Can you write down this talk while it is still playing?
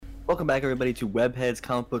Welcome back, everybody, to Webheads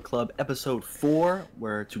Comic Book Club, Episode 4,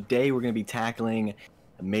 where today we're going to be tackling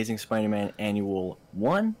Amazing Spider-Man Annual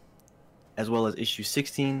 1, as well as Issue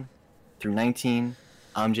 16 through 19.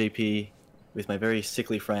 I'm JP, with my very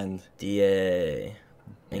sickly friend, DA.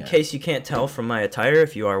 In case you can't tell from my attire,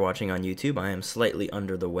 if you are watching on YouTube, I am slightly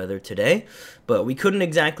under the weather today. But we couldn't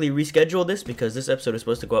exactly reschedule this because this episode is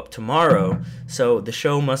supposed to go up tomorrow, so the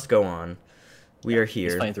show must go on. We are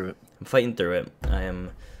here. He's fighting through it. I'm fighting through it. I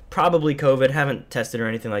am probably COVID, haven't tested or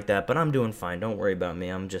anything like that, but I'm doing fine. Don't worry about me.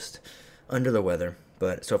 I'm just under the weather.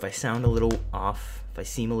 But so if I sound a little off, if I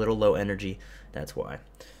seem a little low energy, that's why.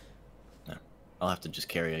 Yeah. I'll have to just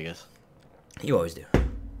carry, I guess. You always do.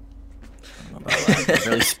 I can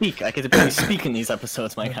barely speak. I get to barely speak in these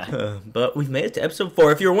episodes, my guy. But we've made it to episode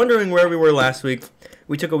 4. If you're wondering where we were last week,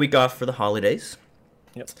 we took a week off for the holidays.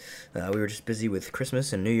 Yep. We were just busy with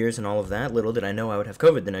Christmas and New Year's and all of that. Little did I know I would have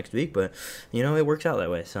COVID the next week, but, you know, it works out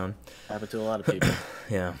that way. So Happened to a lot of people.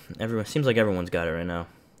 Yeah, seems like everyone's got it right now.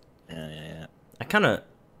 Yeah. I kind of...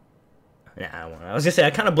 I was going to say, I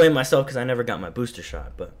kind of blame myself because I never got my booster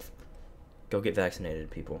shot, but go get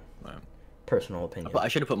vaccinated, people. Wow. Personal opinion. I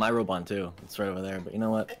should have put my robe on, too. It's right over there. But you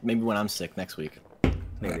know what? Maybe when I'm sick next week.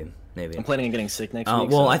 Maybe. I'm planning on getting sick next week.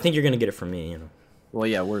 Well, so. I think you're going to get it from me, you know. Well,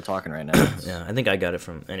 yeah, we're talking right now. Yeah, I think I got it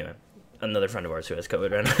from, anyway, another friend of ours who has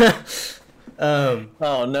COVID right now.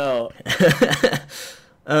 Oh, no.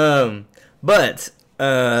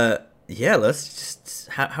 Yeah, let's just,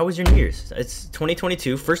 how was your New Year's? It's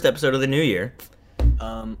 2022, first episode of the new year.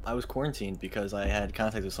 I was quarantined because I had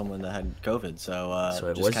contact with someone that had COVID, so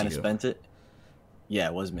it was kind of you. spent it. Yeah,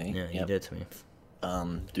 it was me. Yeah, you did to me.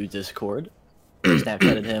 Through Discord,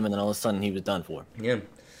 Snapchatted him, and then all of a sudden he was done for. Yeah.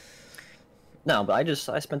 No, but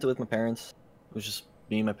I spent it with my parents. It was just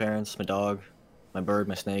me, my parents, my dog, my bird,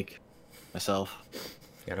 my snake, myself.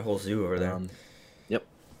 Got a whole zoo over there. Yep.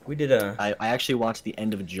 We did I actually watched the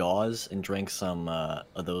end of Jaws and drank some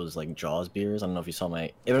of those like Jaws beers. I don't know if you saw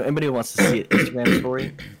my. If anybody who wants to see it, Instagram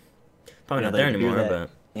story. Probably not there anymore,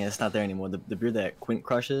 but yeah, it's not there anymore. The beer that Quint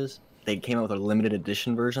crushes, they came out with a limited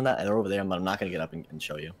edition version of that. They're over there, but I'm not gonna get up and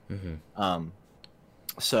show you. Mm-hmm.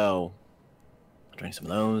 So I drank some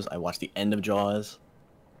of those. I watched the end of Jaws.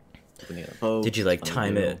 Did you like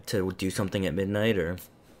time it to do something at midnight or?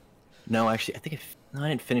 No, actually, I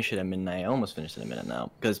didn't finish it at midnight. I almost finished it at midnight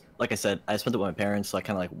now because, like I said, I spent it with my parents, so I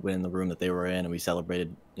kind of like went in the room that they were in, and we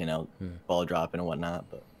celebrated, ball dropping and whatnot.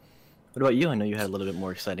 But what about you? I know you had a little bit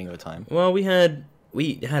more exciting of a time. Well, we had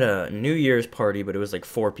a New Year's party, but it was like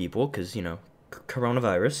 4 people because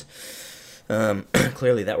coronavirus.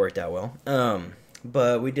 Clearly that worked out well.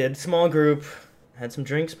 But we did small group, had some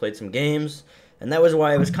drinks, played some games, and that was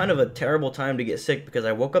why it was kind of a terrible time to get sick because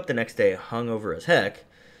I woke up the next day hungover as heck.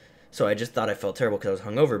 So I just thought I felt terrible because I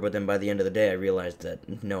was hungover, but then by the end of the day I realized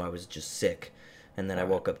that no, I was just sick, and then I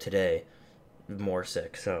woke up today more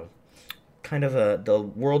sick. So kind of the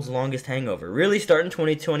world's longest hangover. Really starting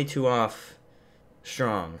 2022 off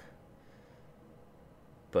strong.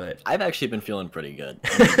 But I've actually been feeling pretty good.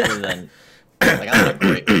 I'm in a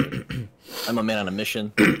great mood. I'm a man on a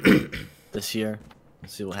mission this year.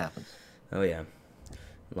 Let's see what happens. Oh yeah,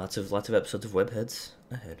 lots of episodes of Webheads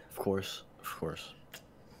ahead. Of course.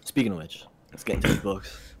 Speaking of which, let's get into the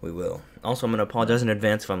books. We will. Also, I'm gonna apologize in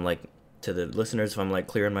advance if I'm like to the listeners if I'm like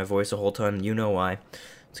clearing my voice a whole ton. You know why?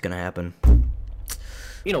 It's gonna happen.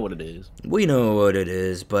 You know what it is. We know what it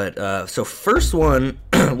is. But so first one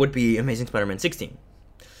would be Amazing Spider-Man 16.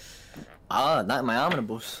 Not in my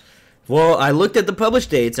omnibus. Well, I looked at the published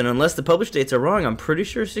dates, and unless the published dates are wrong, I'm pretty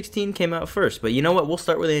sure 16 came out first. But you know what? We'll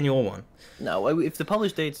start with Annual 1. No, if the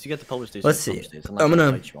published dates, you get the published dates. Let's see. I'm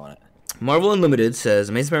gonna fight you on it. Marvel Unlimited says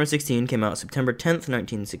Amazing Spider-Man 16 came out September 10th,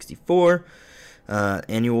 1964.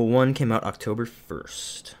 Annual 1 came out October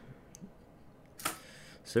 1st.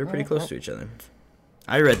 So they're pretty close to each other.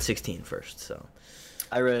 I read 16 first, so.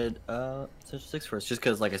 I read 6 first, just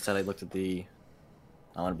because, like I said, I looked at the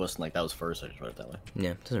omnibus and like that was first. I just read it that way. Yeah,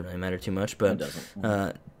 it doesn't really matter too much, but it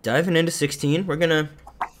doesn't. Diving into 16, we're gonna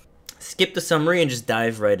skip the summary and just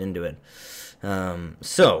dive right into it.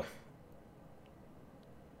 So,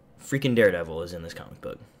 freaking Daredevil is in this comic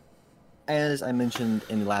book. As I mentioned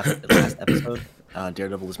in the last episode,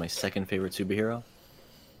 Daredevil is my second favorite superhero,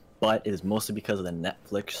 but it is mostly because of the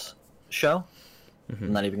Netflix show. Mm-hmm.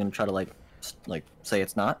 I'm not even gonna try to like say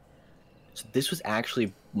it's not. So this was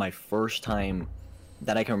actually my first time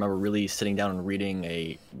that I can remember really sitting down and reading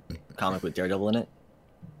a comic with Daredevil in it.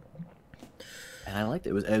 And I liked it.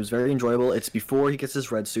 It was very enjoyable. It's before he gets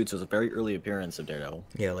his red suit, so it's a very early appearance of Daredevil.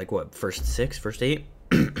 Yeah, like what, first 8?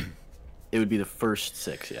 It would be the first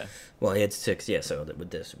 6, yeah. Well, he had 6, yeah. So with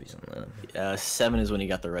this would be something like that. 7 is when he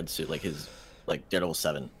got the red suit, like Daredevil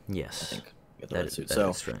 7. Yes, I think he got the red suit. That So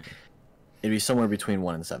is right. it'd be somewhere between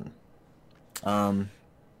 1 and 7.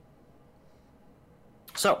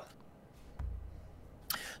 So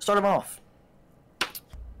start him off.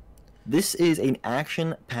 This is an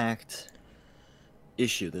action-packed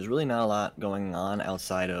issue. There's really not a lot going on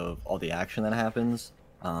outside of all the action that happens.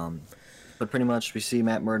 But pretty much we see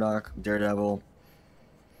Matt Murdock, Daredevil,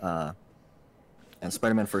 and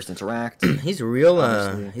Spider-Man first interact. He's a real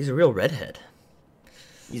redhead.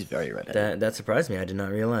 He's very redhead. That surprised me. I did not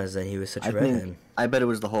realize that he was such a redhead. I bet it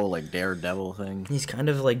was the whole like Daredevil thing. He's kind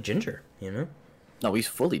of like Ginger, you know? No, he's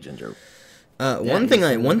fully Ginger. One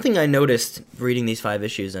thing I noticed reading these 5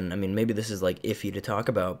 issues, and I mean maybe this is like iffy to talk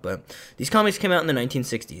about, but these comics came out in the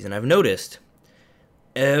 1960s, and I've noticed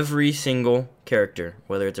every single character,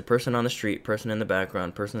 whether it's a person on the street, person in the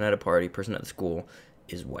background, person at a party, person at the school,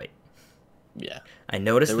 is white. Yeah, I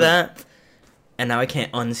noticed that, and now I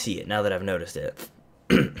can't unsee it. Now that I've noticed it,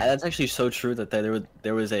 that's actually so true that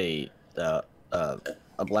there was a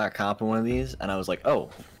black cop in one of these, and I was like,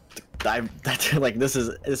 oh, that's like this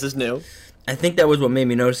is new. I think that was what made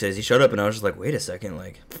me notice it. Is he showed up, and I was just like, wait a second,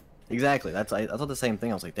 like. Exactly. I thought the same thing.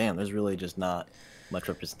 I was like, damn, there's really just not much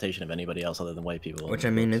representation of anybody else other than white people. Which I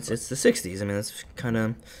mean, it's the 60s. I mean, that's kind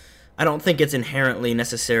of. I don't think it's inherently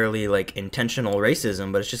necessarily like intentional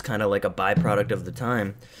racism, but it's just kind of like a byproduct of the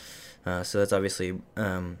time. So that's obviously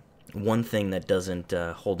one thing that doesn't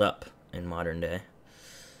hold up in modern day.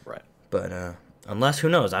 Right. But unless, who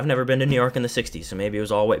knows? I've never been to New York in the 60s, so maybe it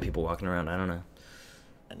was all white people walking around. I don't know.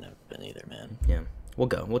 I've never been either, man. Yeah. We'll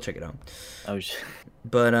go. We'll check it out.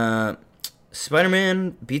 But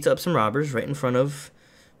Spider-Man beats up some robbers right in front of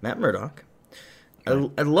Matt Murdock. I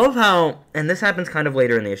love how, and this happens kind of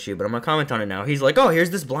later in the issue, but I'm going to comment on it now. He's like, oh,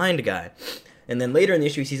 here's this blind guy. And then later in the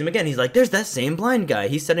issue, he sees him again. He's like, there's that same blind guy.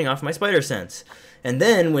 He's setting off my spider sense. And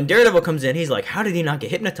then when Daredevil comes in, he's like, how did he not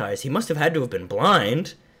get hypnotized? He must have had to have been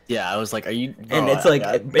blind. Yeah, I was like, are you... And it's like,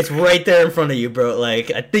 it's right there in front of you, bro.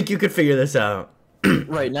 Like, I think you could figure this out.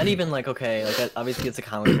 Right, not even like, okay, like obviously it's a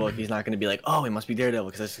comic book. He's not going to be like, oh, he must be Daredevil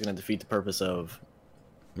because that's going to defeat the purpose of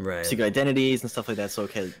secret identities and stuff like that. So,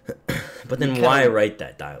 okay. But then why write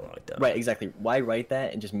that dialogue, though? Right, exactly. Why write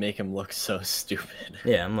that and just make him look so stupid?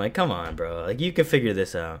 Yeah, I'm like, come on, bro. Like, you can figure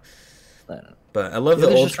this out. I don't know. But I love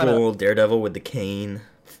the old school Daredevil with the cane.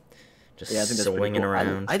 Just I think that's swinging cool.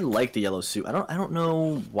 around. I like the yellow suit. I don't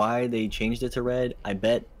know why they changed it to red. I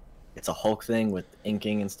bet it's a Hulk thing with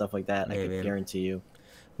inking and stuff like that. Maybe. I can guarantee you.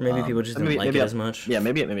 Maybe people just didn't like it as much. Yeah,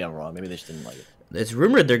 maybe I'm wrong. Maybe they just didn't like it. It's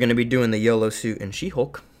rumored they're going to be doing the yellow suit in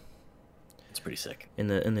She-Hulk. It's pretty sick. In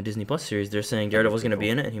the Disney Plus series, they're saying Daredevil's going to be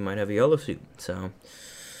in it, and he might have a yellow suit. So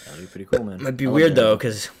that'd be pretty cool, man. Might be weird though,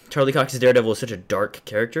 because Charlie Cox's Daredevil is such a dark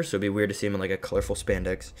character, so it'd be weird to see him in like a colorful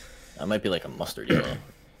spandex. That might be like a mustard yellow,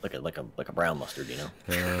 like a brown mustard, you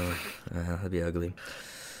know. That'd be ugly.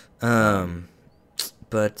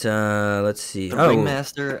 But let's see. The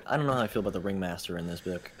Ringmaster. I don't know how I feel about the Ringmaster in this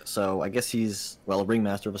book. So I guess he's a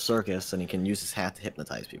ringmaster of a circus, and he can use his hat to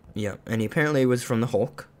hypnotize people. Yeah, and he apparently was from the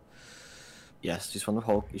Hulk. Yes, he's from the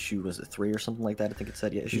Hulk. Issue, was it 3 or something like that? I think it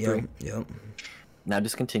said, issue 3. Yep. Now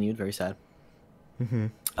discontinued. Very sad.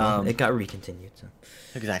 Mm-hmm. It got recontinued. So.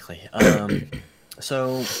 Exactly.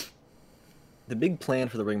 So the big plan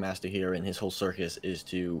for the Ringmaster here and his whole circus is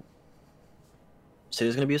to say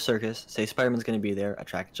there's going to be a circus, say Spider-Man's going to be there,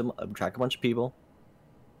 attract a bunch of people,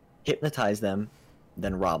 hypnotize them,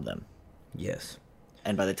 then rob them. Yes.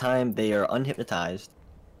 And by the time they are unhypnotized,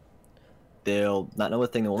 they'll not know a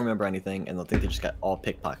thing, they won't remember anything, and they'll think they just got all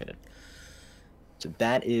pickpocketed. So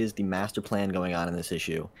that is the master plan going on in this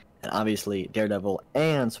issue. And obviously, Daredevil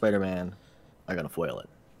and Spider-Man are going to foil it.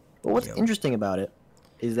 But what's interesting about it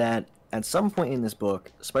is that at some point in this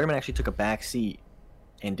book, Spider-Man actually took a back seat,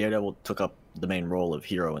 and Daredevil took up the main role of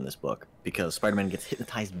hero in this book, because Spider-Man gets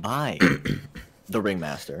hypnotized by the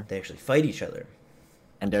Ringmaster. They actually fight each other.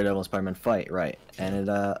 And Daredevil and Spider-Man fight, right. And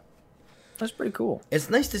that's pretty cool. It's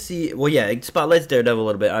nice to see. Well, yeah, it spotlights Daredevil a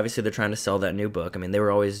little bit. Obviously, they're trying to sell that new book. I mean, they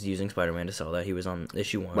were always using Spider-Man to sell that. He was on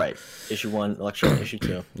issue 1. Right. Issue 1, Electro, issue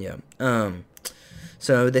 2. Yeah.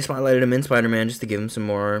 So they spotlighted him in Spider-Man just to give him some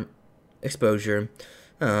more exposure.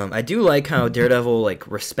 I do like how Daredevil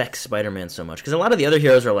respects Spider-Man so much, because a lot of the other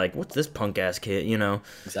heroes are like, "What's this punk ass kid?" You know.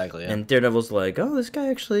 Exactly. Yeah. And Daredevil's like, "Oh, this guy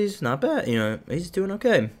actually is not bad. You know, he's doing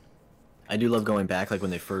okay." I do love going back,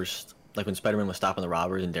 when they first, when Spider-Man was stopping the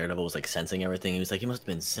robbers and Daredevil was sensing everything. He was like, he must have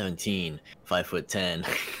been 17, 5'10".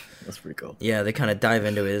 That's pretty cool. Yeah, they kind of dive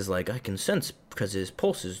into his I can sense because his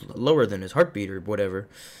pulse is lower than his heartbeat or whatever.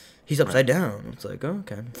 He's upside down. It's like, oh,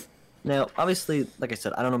 okay. Now, obviously, like I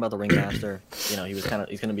said, I don't know about the Ringmaster. You know, he's going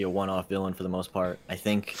to be a one-off villain for the most part. I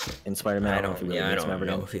think in Spider-Man. I don't. If he really Yeah, I gets him don't ever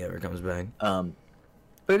know again. if he ever comes back.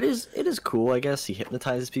 But it is cool. I guess he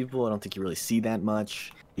hypnotizes people. I don't think you really see that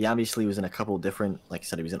much. He obviously was in a couple different, like I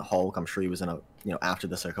said, he was in Hulk. I'm sure he was in after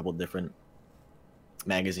this, a couple different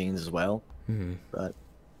magazines as well. Mm-hmm. But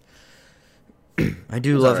I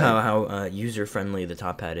do love how user friendly the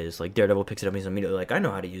top hat is. Like Daredevil picks it up, and he's immediately like, "I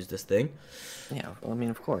know how to use this thing." Yeah, well, I mean,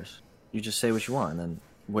 of course, you just say what you want, and then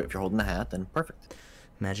if you're holding the hat, then perfect.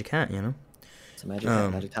 Magic hat, you know. It's a magic hat,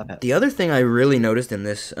 magic top hat. The other thing I really noticed in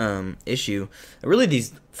this issue, really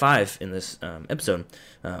these 5 in this episode,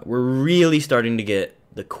 we're really starting to get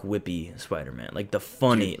the quippy Spider-Man, like the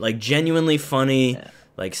funny, like genuinely funny,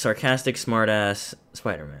 like sarcastic, smartass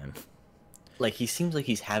Spider-Man. Like he seems like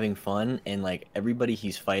he's having fun, and like everybody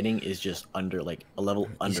he's fighting is just under like a level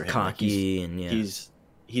under him. Cocky, like, and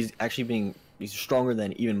he's actually he's stronger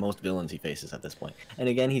than even most villains he faces at this point. And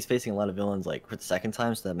again, he's facing a lot of villains like for the second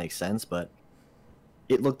time, so that makes sense. But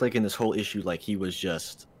it looked like in this whole issue, like it was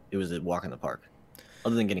a walk in the park,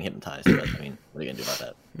 other than getting hypnotized. But I mean, what are you gonna do about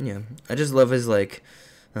that? Yeah, I just love his like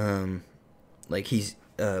he's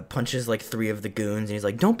punches like 3 of the goons, and he's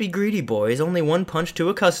like, "Don't be greedy, boys. Only one punch to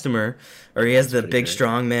a customer." Or he has the big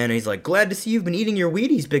strong man, and he's like, "Glad to see you've been eating your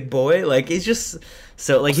Wheaties, big boy." Like he's just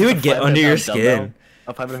so like he would get under your skin.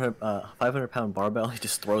 A 500-pound barbell he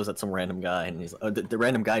just throws at some random guy, and he's the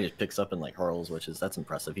random guy just picks up and like hurls, that's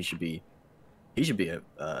impressive. He should be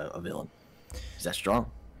a villain. He's that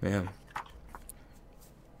strong. Yeah.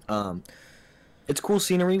 It's cool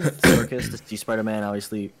scenery with the circus to see Spider-Man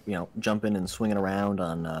obviously, jumping and swinging around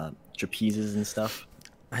on trapezes and stuff.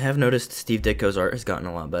 I have noticed Steve Ditko's art has gotten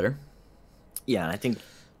a lot better. Yeah, and I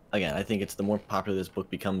think it's the more popular this book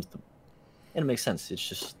becomes, and it makes sense. It's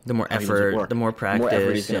just the more effort, the more practice, the more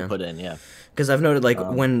effort he's gonna put in. Yeah, because I've noted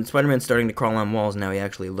when Spider-Man's starting to crawl on walls now, he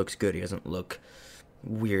actually looks good. He doesn't look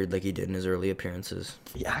weird like he did in his early appearances.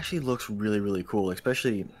 He actually looks really, really cool.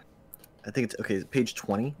 Especially, I think it's page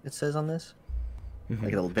 20. It says on this. Mm-hmm.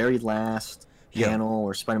 Like the very last panel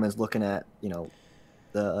where Spider-Man's looking at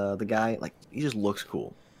the guy, like he just looks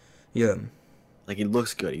cool. Yeah, like he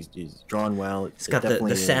looks good. He's drawn well. He's got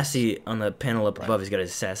the sassy on the panel up above. He's got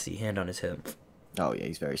his sassy hand on his hip. Oh yeah,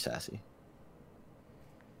 he's very sassy.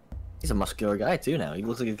 He's a muscular guy too now. He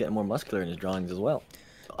looks like he's getting more muscular in his drawings as well.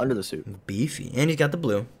 Under the suit, beefy, and he's got the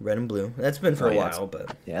blue, red and blue. That's been for a while,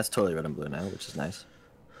 but it's totally red and blue now, which is nice.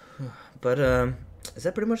 But is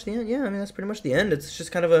that pretty much the end? Yeah, I mean that's pretty much the end. It's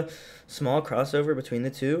just kind of a small crossover between the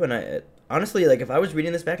two, and I honestly, like, if I was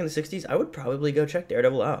reading this back in the '60s, I would probably go check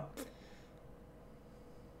Daredevil out.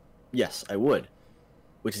 Yes, I would,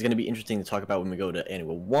 which is going to be interesting to talk about when we go to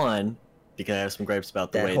Annual 1, because I have some gripes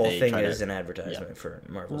about the way they that whole thing is an advertisement for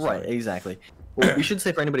Marvel. Right, exactly. Well, we should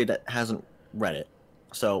say for anybody that hasn't read it.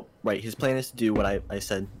 So, his plan is to do what I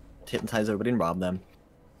said, to hypnotize everybody and rob them.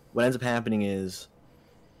 What ends up happening is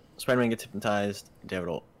Spider-Man gets hypnotized,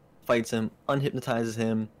 Daredevil fights him, unhypnotizes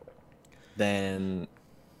him, then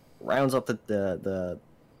rounds up the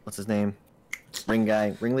what's his name?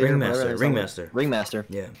 Ringmaster.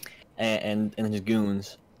 Yeah. And then his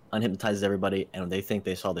goons unhypnotizes everybody, and they think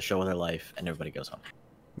they saw the show of their life, and everybody goes home.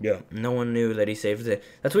 Yeah, no one knew that he saved it.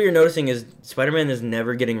 That's what you're noticing is Spider-Man is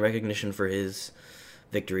never getting recognition for his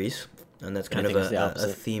victories, and that's kind of a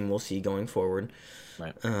theme we'll see going forward.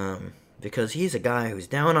 Right. Because he's a guy who's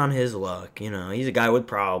down on his luck. He's a guy with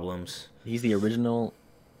problems. He's the original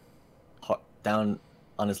down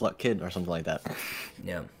on his luck kid or something like that.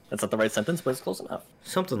 Yeah. That's not the right sentence, but it's close enough.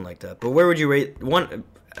 Something like that. But where would you rate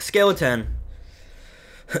scale of 10?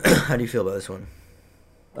 How do you feel about this one?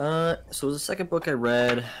 So it was the second book I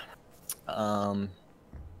read. It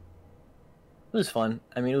was fun.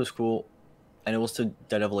 I mean, it was cool. And it was to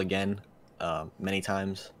Daredevil again, many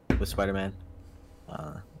times with Spider-Man.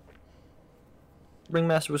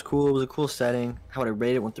 Ringmaster was cool. It was a cool setting. How would I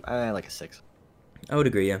rate it? I like a 6. I would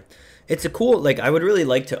agree, yeah. It's a cool, I would really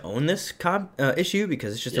like to own this issue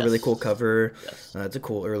because it's just a really cool cover. Yes. It's a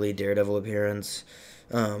cool early Daredevil appearance.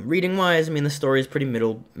 Reading-wise, I mean, the story is pretty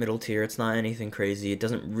middle tier. It's not anything crazy. It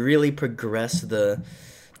doesn't really progress the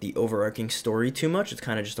overarching story too much. It's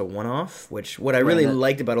kind of just a one-off, which what I really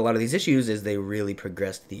liked about a lot of these issues is they really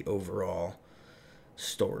progressed the overall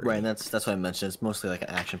story. Right, and that's what I mentioned. It's mostly like an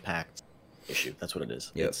action-packed issue. That's what it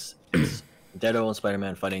is. Yep. It's Daredevil and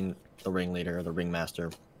Spider-Man fighting the ringleader, or the ringmaster.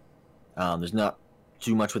 There's not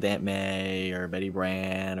too much with Aunt May or Betty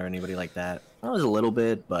Brant or anybody like that. That was a little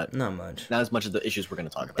bit, but Not much. not as much as the issues we're going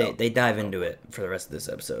to talk about. They dive into it for the rest of this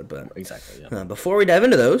episode, but Exactly. Yeah. before we dive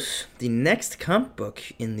into those, the next comic book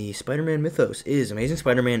in the Spider-Man mythos is Amazing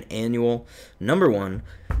Spider-Man Annual #1,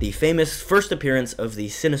 the famous first appearance of the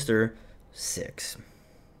Sinister Six.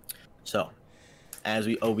 So, as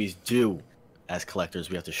we always do as collectors,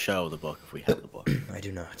 we have to show the book if we have the book. I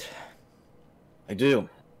do not. I do.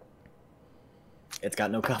 It's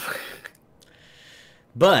got no cover.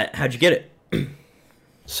 But how'd you get it?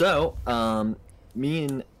 So, me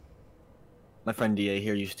and my friend DA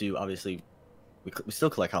here used to, obviously, we still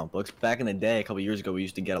collect comic books. Back in the day, a couple years ago, we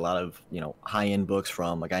used to get a lot of, high-end books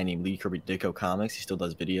from a guy named Lee Kirby Dicko Comics. He still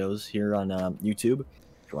does videos here on YouTube,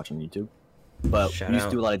 if you're watching YouTube. But we used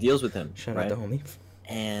to do a lot of deals with him. Shout right? out to homie.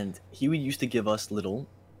 And he would used to give us little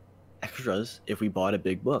extras if we bought a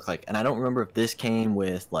big book. And I don't remember if this came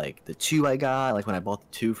with, the 2 I got, when I bought the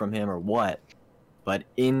 2 from him or what. But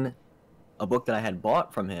in a book that I had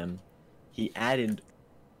bought from him, he added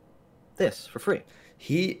this for free.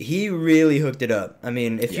 He really hooked it up. I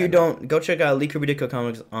mean, if you don't, go check out Lee Kirby Dicko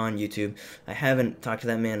Comics on YouTube. I haven't talked to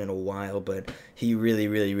that man in a while, but he really,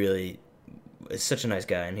 really, really is such a nice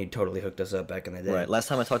guy, and he totally hooked us up back in the day. Right. Last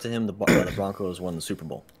time I talked to him, the Broncos won the Super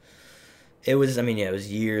Bowl. It was, it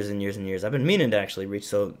was years and years and years. I've been meaning to actually reach,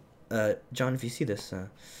 so, John, if you see this,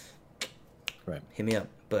 right, hit me up.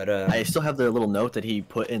 But I still have the little note that he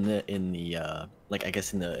put in the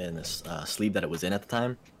sleeve that it was in at the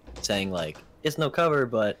time, saying it's no cover,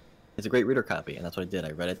 but it's a great reader copy, and that's what I did.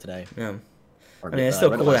 I read it today. Yeah, it's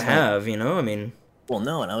still cool to have, Well,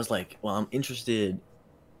 no, and I was like, well, I'm interested.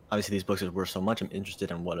 Obviously, these books are worth so much. I'm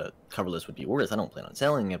interested in what a cover list would be worth. I don't plan on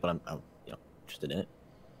selling it, but I'm interested in it.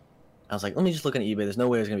 I was like, let me just look on eBay. There's no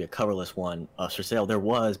way there's gonna be a coverless one for sale. There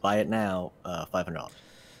was. Buy it now. $500.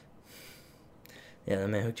 Yeah, that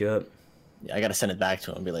man hooked you up. Yeah, I gotta send it back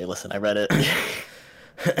to him and be like, listen, I read it.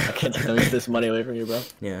 I can't take this money away from you, bro.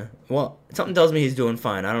 Yeah. Well, something tells me he's doing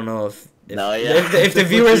fine. I don't know if if the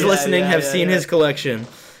viewers listening have seen his collection.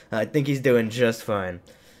 I think he's doing just fine.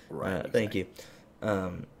 Right. Exactly. Thank you.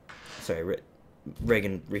 Sorry,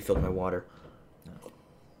 Reagan refilled my water. No.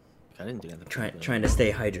 I didn't do that. Trying to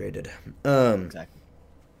stay hydrated. Exactly.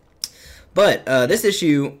 But this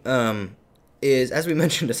issue is, as we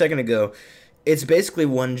mentioned a second ago, it's basically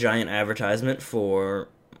one giant advertisement for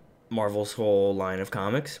Marvel's whole line of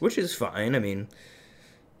comics, which is fine. I mean,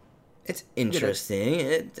 it's interesting.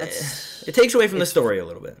 It takes away from the story a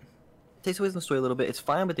little bit. It takes away from the story a little bit. It's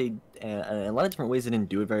fine, but in a lot of different ways they didn't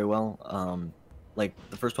do it very well.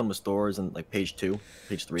 The first one was Thor's, and page 2,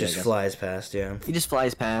 page 3. Just flies past, yeah. He just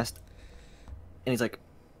flies past, and he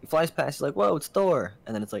flies past. He's like, "Whoa, it's Thor!"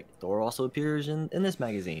 And then it's like Thor also appears in this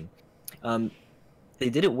magazine. They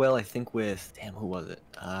did it well, I think, with who was it?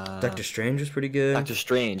 Doctor Strange was pretty good. Doctor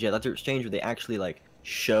Strange, Doctor Strange, where they actually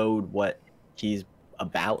showed what he's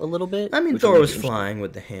about a little bit. I mean, Thor was flying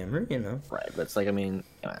with the hammer, Right, but it's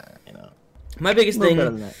My biggest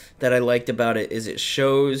thing that I liked about it is it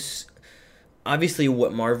shows obviously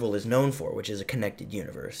what Marvel is known for, which is a connected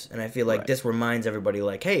universe. And I feel like this reminds everybody,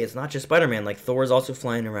 hey, it's not just Spider-Man. Thor's also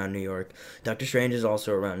flying around New York. Doctor Strange is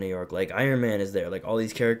also around New York. Iron Man is there. All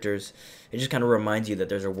these characters, it just kind of reminds you that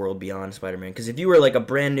there's a world beyond Spider-Man. Because if you were, a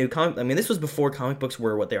brand new comic... I mean, this was before comic books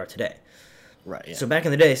were what they are today. Right, yeah. So back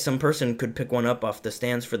in the day, some person could pick one up off the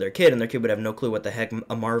stands for their kid, and their kid would have no clue what the heck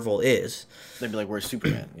a Marvel is. They'd be like, where's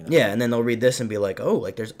Superman? Yeah, and then they'll read this and be like, oh,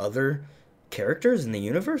 there's other characters in the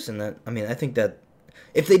universe, and that, I think that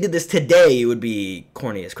if they did this today, it would be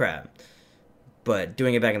corny as crap. But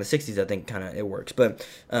doing it back in the 60s, I think it works. But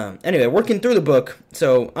anyway, working through the book,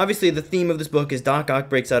 so obviously the theme of this book is Doc Ock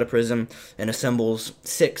breaks out of prison and assembles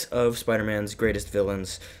 6 of Spider-Man's greatest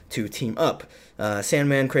villains to team up.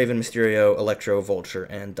 Sandman, Kraven, Mysterio, Electro, Vulture,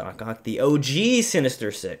 and Doc Ock, the OG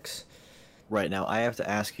Sinister Six. Right, now I have to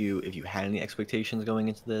ask you if you had any expectations going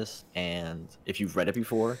into this, and if you've read it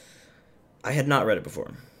before. I had not read it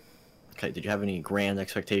before. Okay, did you have any grand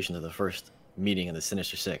expectations of the first meeting of the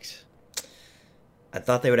Sinister Six? I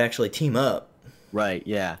thought they would actually team up. Right,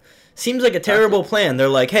 yeah. Seems like a terrible plan. They're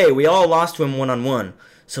like, hey, we all lost to him one-on-one,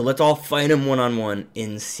 so let's all fight him one-on-one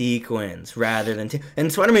in sequence rather than...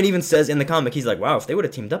 And Spider-Man even says in the comic, he's like, wow, if they would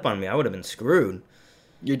have teamed up on me, I would have been screwed.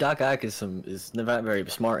 Your Doc Ock is not very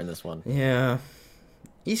smart in this one. Yeah.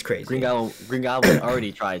 He's crazy. Green Goblin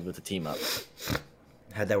already tried with the team up.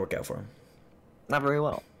 How'd that work out for him? Not very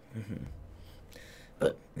well. Mm-hmm.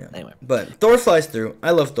 But anyway. But Thor flies through.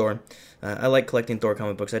 I love Thor. I like collecting Thor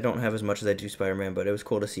comic books. I don't have as much as I do Spider-Man, but it was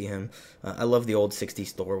cool to see him. I love the old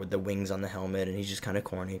 60s Thor with the wings on the helmet, and he's just kind of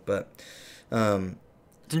corny. But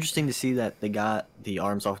It's interesting to see that they got the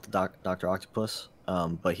arms off the Doctor Octopus,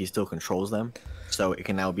 but he still controls them, so it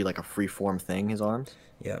can now be like a free-form thing. His arms.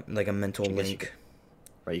 Yeah, like a mental link.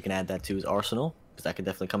 Right, you can add that to his arsenal because that could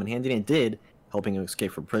definitely come in handy, and it did, helping him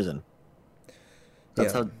escape from prison.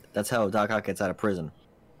 That's how Doc Ock gets out of prison.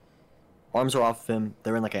 Arms are off of him.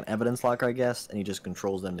 They're in like an evidence locker, I guess, and he just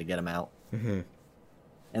controls them to get him out. Mm-hmm.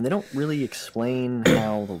 And they don't really explain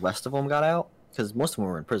how the rest of them got out, because most of them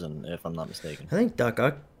were in prison, if I'm not mistaken. I think Doc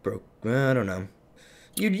Ock broke. I don't know.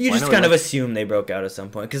 You just kind of assume they broke out at some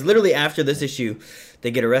point, because literally after this issue,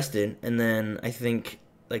 they get arrested, and then I think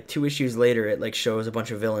like 2 issues later, it like shows a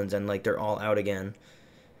bunch of villains, and like they're all out again.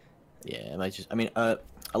 Yeah, it might just. I mean,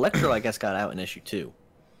 Electro, I guess, got out in issue 2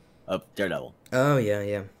 of Daredevil. Oh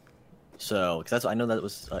yeah. So, because I know that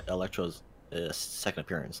was Electro's second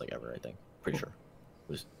appearance, like ever. I think, pretty sure,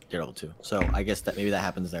 it was Daredevil 2. So I guess that maybe that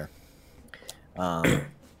happens there.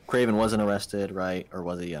 Kraven wasn't arrested, right? Or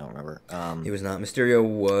was he? I don't remember. He was not. Mysterio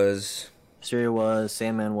was. Mysterio was.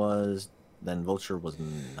 Sandman was. Then Vulture was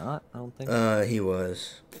not. I don't think. He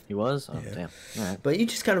was. He was. Oh Yeah. damn! All right. But you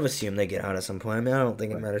just kind of assume they get out at some point. I mean, I don't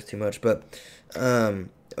think it matters too much. But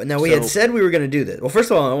now we had said we were going to do this. Well, first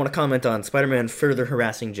of all, I want to comment on Spider-Man further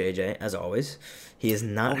harassing JJ as always. He is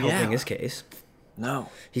not helping his case. No.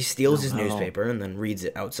 He steals his newspaper and then reads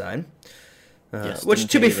it outside. Yes, which,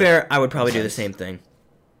 to be fair, I would probably do the same thing.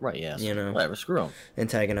 Right, yes. You know, whatever, screw him.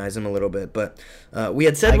 Antagonize him a little bit. But we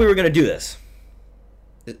had said we were going to do this.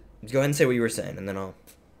 Go ahead and say what you were saying, and then I'll...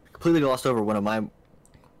 Completely glossed over one of my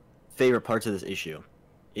favorite parts of this issue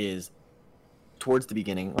is towards the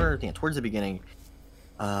beginning, for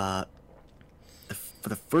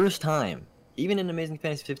the first time, even in Amazing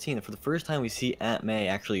Fantasy 15, for the first time we see Aunt May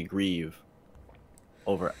actually grieve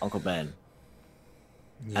over Uncle Ben.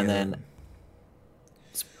 Yeah. And then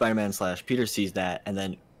Spider-Man / Peter sees that and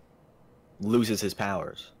then loses his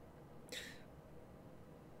powers.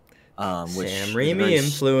 Which Sam Raimi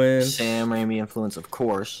influence. Sam Raimi influence, of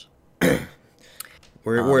course.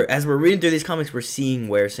 We're as we're reading through these comics, we're seeing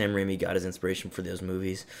where Sam Raimi got his inspiration for those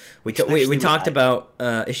movies. We talked about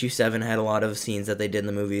issue 7 had a lot of scenes that they did in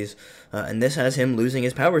the movies, and this has him losing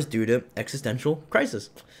his powers due to existential crisis.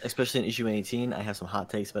 Especially in issue 18, I have some hot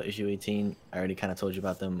takes about issue 18. I already kind of told you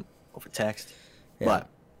about them over text, but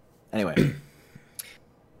anyway,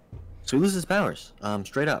 so he loses his powers,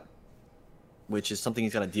 straight up. Which is something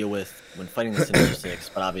he's got to deal with when fighting the Sinister Six.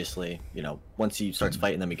 But obviously, you know, once he starts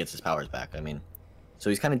fighting them, he gets his powers back. I mean, so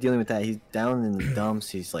he's kind of dealing with that. He's down in the dumps.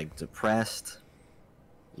 He's like depressed.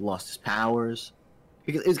 Lost his powers.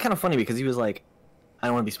 Because it was kind of funny because he was like, "I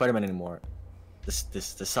don't want to be Spider-Man anymore. This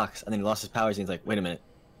sucks." And then he lost his powers, and he's like, "Wait a minute.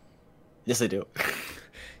 Yes, I do."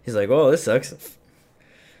 He's like, "Oh, this sucks."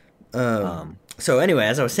 So anyway,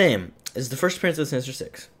 as I was saying, this is the first appearance of the Sinister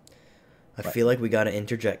Six. I feel like we got to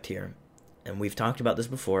interject here. And we've talked about this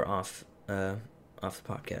before off the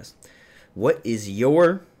podcast. What is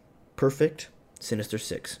your perfect Sinister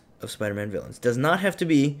Six of Spider-Man villains? Does not have to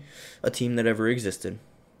be a team that ever existed.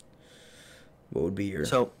 What would be your...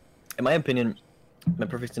 So, in my opinion, my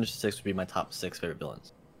perfect Sinister Six would be my top 6 favorite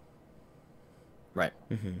villains. Right.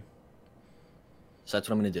 Mm-hmm. So that's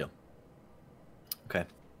what I'm going to do. Okay.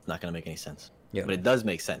 It's not going to make any sense. Yeah. But it does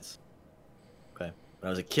make sense. Okay. When I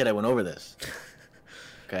was a kid, I went over this.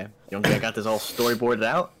 Okay, you don't think I got this all storyboarded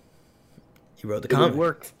out? You wrote the comic.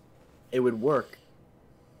 It would work.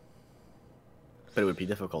 But it would be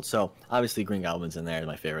difficult. So, obviously, Green Goblin's in there is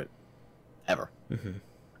my favorite ever.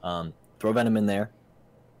 Mm-hmm. Throw Venom in there.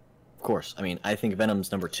 Of course. I mean, I think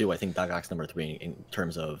Venom's number 2. I think Doc Ock's number 3 in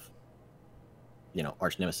terms of, you know,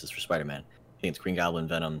 arch nemesis for Spider-Man. I think it's Green Goblin,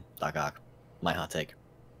 Venom, Doc Ock. My hot take.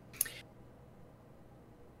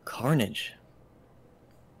 Carnage.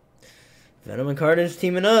 Venom and Carnage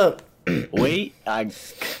teaming up. Wait,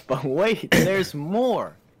 but wait, there's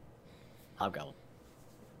more. Hobgoblin.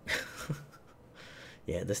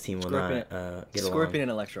 Yeah, this team will Scorpion, not get Scorpion and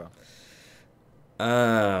Electro.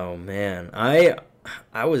 Oh man, I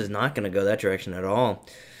was not gonna go that direction at all.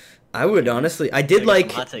 I would honestly, I did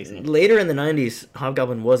like later in the '90s.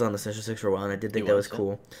 Hobgoblin was on the Sinister Six for a while, and I did think that was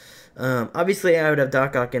cool. Obviously, I would have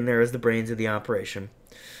Doc Ock in there as the brains of the operation.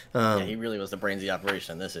 Yeah, he really was the brains of the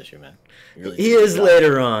operation in this issue, man. He is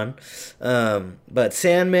later on. But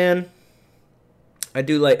Sandman,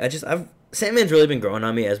 Sandman's really been growing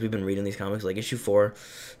on me as we've been reading these comics. Like, issue 4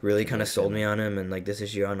 really kind of sold me on him, and like this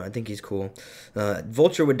issue, I don't know, I think he's cool.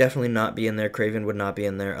 Vulture would definitely not be in there. Kraven would not be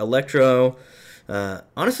in there. Electro,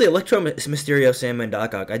 honestly, Electro, Mysterio, Sandman,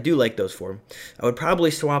 Doc Ock, I do like those 4. I would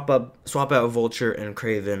probably swap out Vulture and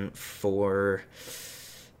Kraven for...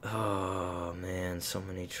 Oh, man, so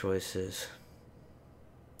many choices.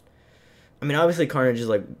 I mean, obviously Carnage is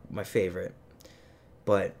like my favorite,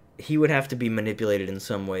 but he would have to be manipulated in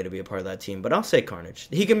some way to be a part of that team. But I'll say Carnage.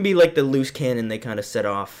 He can be like the loose cannon they kind of set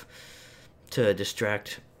off to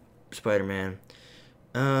distract Spider-Man.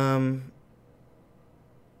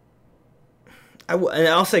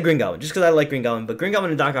 I'll say Green Goblin, just because I like Green Goblin. But Green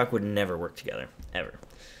Goblin and Doc Ock would never work together, ever.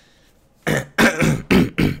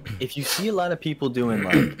 If you see a lot of people doing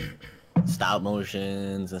like stop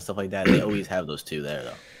motions and stuff like that, they always have those two there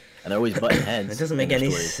though, and they're always butting heads. It doesn't make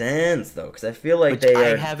any sense though, because I feel like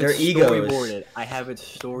their egos. I have it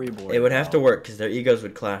storyboarded. It would have to work because their egos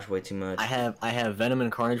would clash way too much. I have Venom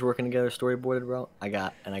and Carnage working together storyboarded, bro. I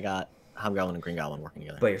got Hobgoblin and Green Goblin working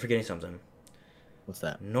together. But you're forgetting something. What's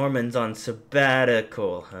that? Norman's on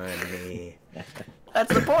sabbatical, honey.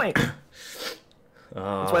 That's the point.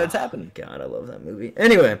 Oh, that's why it's happening. God, I love that movie.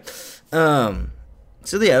 Anyway, so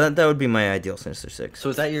yeah, that would be my ideal Sinister Six. So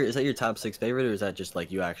is that your top 6 favorite, or is that just like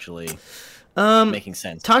you actually making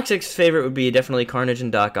sense? Top 6 favorite would be definitely Carnage and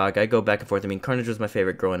Doc Ock. I go back and forth. I mean, Carnage was my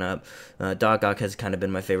favorite growing up. Doc Ock has kind of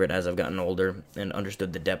been my favorite as I've gotten older and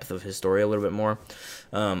understood the depth of his story a little bit more.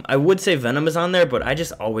 I would say Venom is on there, but I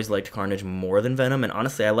just always liked Carnage more than Venom, and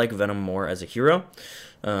honestly, I like Venom more as a hero.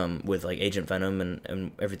 With like Agent Venom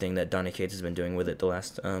and everything that Donny Cates has been doing with it the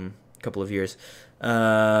last couple of years.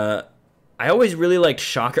 I always really liked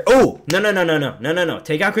Shocker. Oh, no.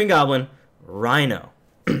 Take out Green Goblin. Rhino.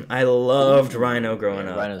 I loved Rhino growing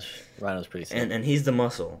up. Rhino's pretty sick. And he's the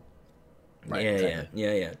muscle. Right, yeah,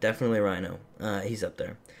 exactly. yeah. Definitely Rhino. He's up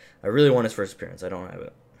there. I really want his first appearance. I don't have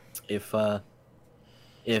it.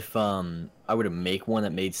 If I were to make one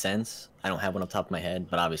that made sense, I don't have one off the top of my head,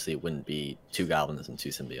 but obviously it wouldn't be 2 goblins and 2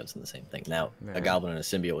 symbiotes in the same thing. Now, Right. a goblin and a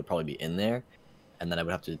symbiote would probably be in there, and then I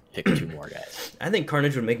would have to pick 2 more guys. I think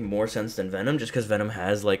Carnage would make more sense than Venom, just because Venom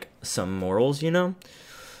has like some morals, you know.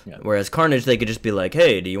 Yeah. Whereas Carnage, they could just be like,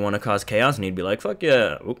 "Hey, do you want to cause chaos?" And he'd be like, "Fuck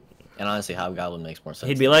yeah." Oop. And honestly, Hobgoblin makes more sense.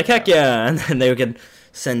 He'd be like, "Heck yeah," and then they could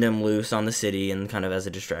send him loose on the city and kind of as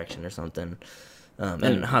a distraction or something.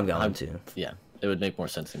 And Hobgoblin too. Yeah, it would make more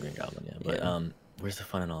sense than Green Goblin. Yeah, but where's the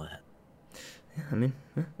fun in all that? Yeah, I mean,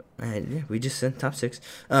 yeah, we just said top 6.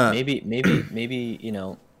 Maybe you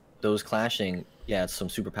know, those clashing. Yeah, it's some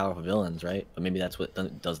super powerful villains, right? But maybe that's what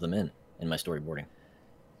does them in my storyboarding.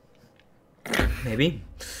 Maybe.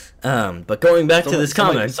 But going back to this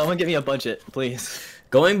comic. Someone give me a budget, please.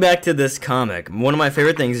 Going back to this comic, one of my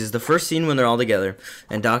favorite things is the first scene when they're all together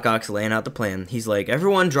and Doc Ock's laying out the plan. He's like,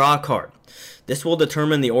 "Everyone draw a card. This will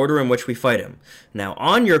determine the order in which we fight him. Now,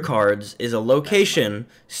 on your cards is a location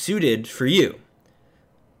suited for you.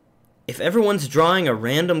 If everyone's drawing a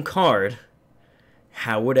random card,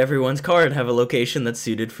 how would everyone's card have a location that's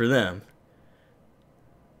suited for them?"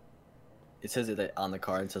 It says that on the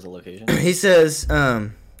card. It says a location. He says,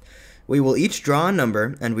 "We will each draw a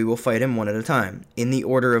number, and we will fight him one at a time, in the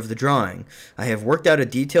order of the drawing. I have worked out a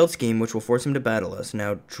detailed scheme which will force him to battle us.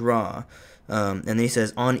 Now draw." And then he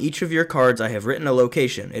says, "On each of your cards I have written a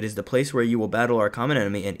location. It is the place where you will battle our common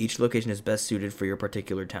enemy, and each location is best suited for your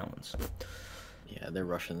particular talents." Yeah, they're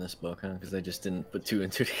rushing this book, huh? Because they just didn't put 2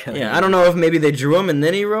 and 2 together. Yeah, I don't know if maybe they drew them and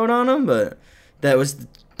then he wrote on them, but that was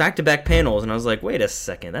back-to-back panels, and I was like, wait a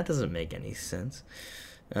second, that doesn't make any sense.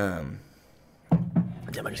 Damn,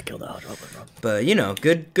 I just killed the bro. But, you know,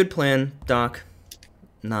 good plan, Doc.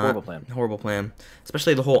 Not horrible plan.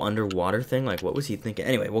 Especially the whole underwater thing. Like, what was he thinking?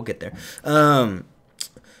 Anyway, we'll get there.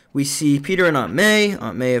 We see Peter and Aunt May.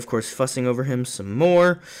 Aunt May, of course, fussing over him some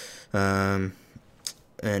more. And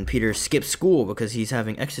Peter skips school because he's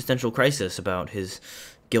having existential crisis about his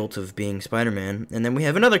guilt of being Spider-Man. And then we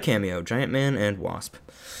have another cameo, Giant Man and Wasp.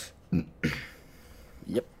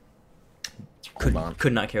 Yep.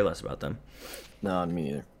 Could not care less about them. No, me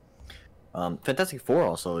neither. Fantastic Four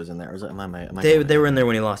also is in there. Or is that, they were in there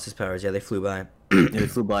when he lost his powers. Yeah, they flew by. They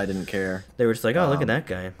flew by, didn't care. They were just like, oh, look at that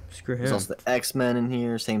guy. Screw him. There's also the X-Men in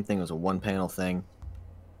here. Same thing. It was a one-panel thing.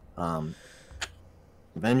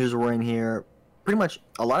 Avengers were in here. Pretty much,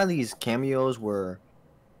 a lot of these cameos were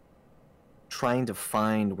trying to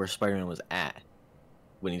find where Spider-Man was at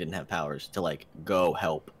when he didn't have powers to, like, go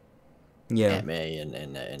help Aunt May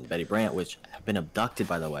and Betty Brant, which have been abducted,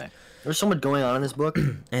 by the way. There's so much going on in this book.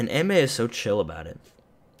 And Aunt May is so chill about it.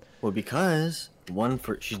 Well, because,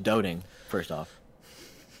 she's doting, first off.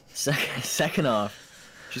 Second off,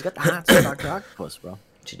 she's got the hot Dr. Octopus, bro.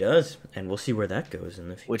 She does, and we'll see where that goes in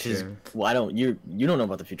the future. Which is, well, you don't know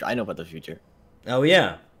about the future. I know about the future. Oh,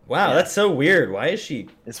 yeah. Wow, yeah. That's so weird. Why is she...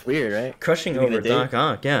 It's weird, right? Crushing over Doc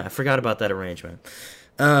Ock. Yeah, I forgot about that arrangement.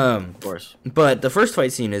 Of course. But the first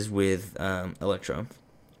fight scene is with Electro.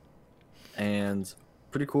 And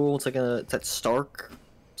pretty cool. It's like that Stark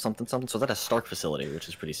something. So that's a Stark facility, which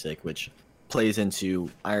is pretty sick, which plays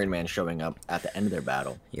into Iron Man showing up at the end of their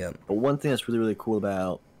battle. Yep. But one thing that's really, really cool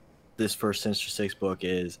about this first Sinister Six book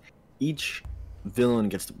is each villain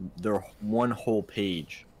gets their one whole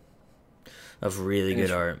page of really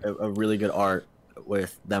good art. A really good art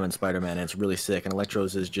with them and Spider-Man, and it's really sick. And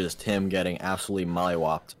Electro's is just him getting absolutely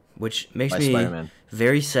mollywopped. Which makes by me Spider-Man.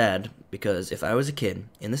 very sad, because if I was a kid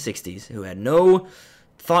in the 60s who had no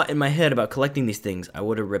thought in my head about collecting these things, I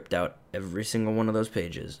would have ripped out every single one of those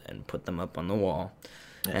pages and put them up on the wall.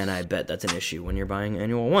 Yes. And I bet that's an issue when you're buying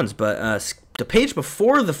annual ones. But the page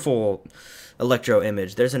before the full Electro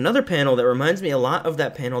image, there's another panel that reminds me a lot of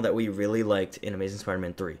that panel that we really liked in Amazing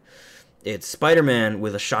Spider-Man 3. It's Spider-Man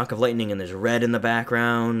with a shock of lightning, and there's red in the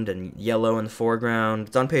background and yellow in the foreground.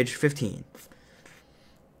 It's on page 15.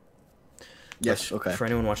 Yes, okay. For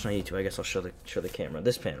anyone watching on YouTube, I guess I'll show the camera.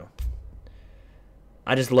 This panel.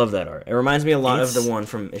 I just love that art. It reminds me a lot of the one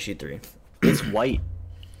from issue 3. It's white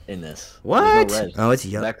in this. What? No red. Oh, it's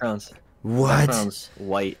yellow. Background's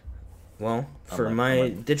white. Well, for my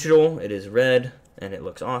digital, it is red, and it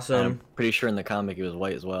looks awesome. I'm pretty sure in the comic it was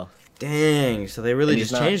white as well. Dang, so they really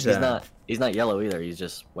just changed that. He's not yellow either. He's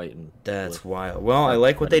just white and That's blue. wild. Well, I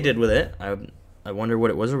like what they did with it. I wonder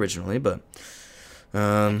what it was originally, but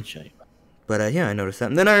yeah, I noticed that.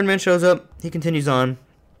 And then Iron Man shows up. He continues on.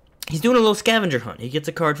 He's doing a little scavenger hunt. He gets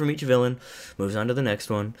a card from each villain, moves on to the next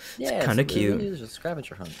one. Yeah, it's kind of cute. It's a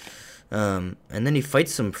scavenger hunt. And then he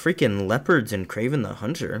fights some freaking leopards and Kraven the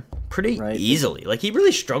Hunter pretty easily. Like, he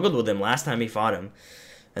really struggled with him last time he fought him.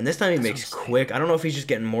 And this time he makes quick. I don't know if he's just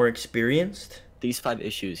getting more experienced. These 5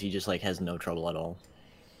 issues, he just, like, has no trouble at all.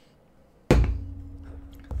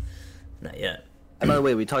 Not yet. And by the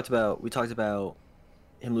way, we talked about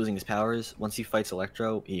him losing his powers. Once he fights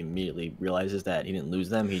Electro, he immediately realizes that he didn't lose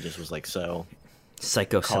them. He just was, like, so...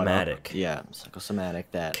 psychosomatic. Yeah,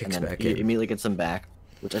 psychosomatic that... Kicks and then back he in. immediately gets them back,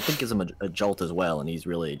 which I think gives him a jolt as well, and he's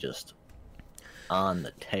really just on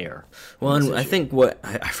the tear. Well, and I think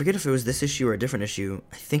I forget if it was this issue or a different issue.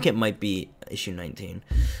 I think it might be issue 19.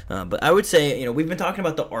 But I would say, we've been talking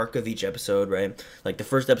about the arc of each episode, right? Like, the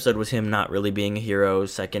first episode was him not really being a hero.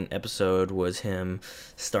 Second episode was him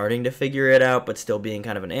starting to figure it out, but still being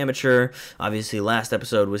kind of an amateur. Obviously, last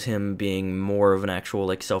episode was him being more of an actual,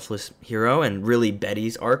 like, selfless hero. And really,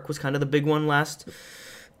 Betty's arc was kind of the big one last.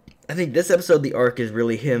 I think this episode, the arc is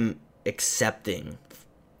really him accepting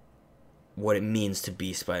what it means to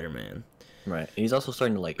be Spider-Man. Right. And he's also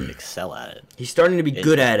starting to, like, excel at it. He's starting to be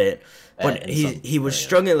good at it, but he was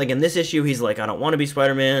struggling. Like, in this issue, he's like, I don't want to be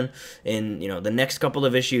Spider-Man. In, the next couple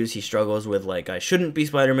of issues, he struggles with, like, I shouldn't be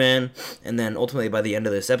Spider-Man. And then, ultimately, by the end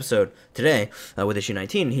of this episode, today, with issue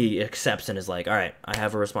 19, he accepts and is like, all right, I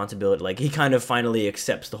have a responsibility. Like, he kind of finally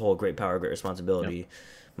accepts the whole great power, great responsibility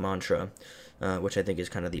mantra, which I think is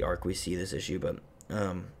kind of the arc we see this issue. But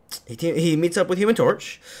he meets up with Human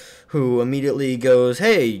Torch, who immediately goes,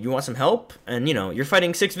 hey, you want some help? And, you're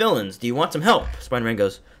fighting 6 villains. Do you want some help? Spider-Man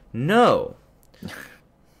goes, no.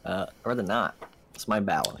 Rather not. It's my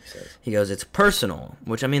battle, he says. He goes, it's personal.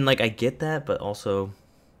 Which, I mean, like, I get that, but also,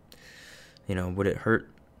 would it hurt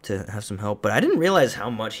to have some help? But I didn't realize how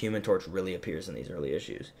much Human Torch really appears in these early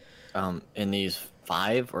issues. In these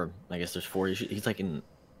 5, or I guess there's 4 issues, he's, like, in,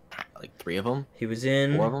 like, 3 of them? He was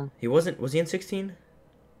in... 4 of them? Was he in 16?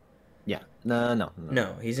 Yeah. No.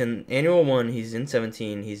 No, he's in Annual 1, he's in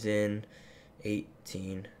 17, he's in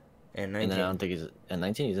 18, and 19. And then I don't think he's in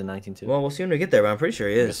 19, he's in 19 too. Well, we'll see when we get there, but I'm pretty sure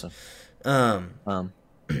he is. So.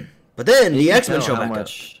 But then the X-Men show back up.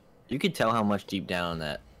 You could tell how much deep down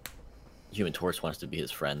that Human Torch wants to be his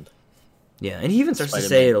friend. Yeah, and he even starts to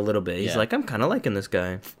say it a little bit. He's like, I'm kind of liking this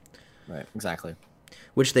guy. Right, exactly.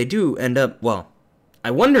 Which they do end up, well, I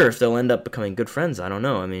wonder if they'll end up becoming good friends. I don't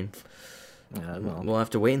know. I mean... Yeah, we'll have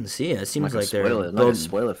to wait and see. It seems like they're... I'm not going to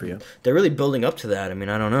spoil it for you. They're really building up to that. I mean,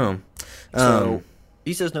 I don't know. So,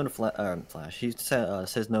 he says no to Flash. He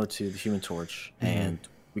says no to the Human Torch. Mm-hmm. And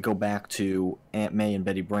we go back to Aunt May and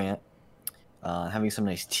Betty Brant having some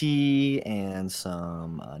nice tea and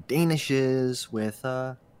some Danishes with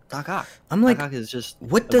Doc Ock. I'm like, Doc Ock is just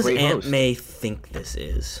what does Aunt May think this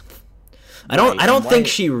is? I don't think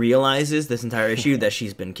she realizes this entire issue that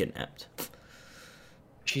she's been kidnapped.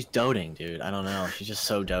 She's doting, dude. I don't know. She's just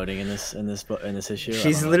so doting in this issue.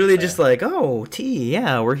 She's literally just like, oh, tea,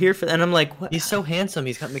 yeah, we're here for that. And I'm like, what? He's so handsome.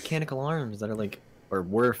 He's got mechanical arms that are like, or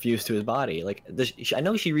were fused to his body. Like, I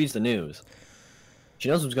know she reads the news. She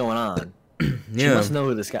knows what's going on. She must know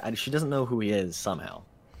who this guy. She doesn't know who he is somehow.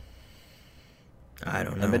 I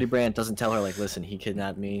don't know. And Betty Brant doesn't tell her, like, listen, he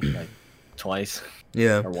kidnapped me like twice.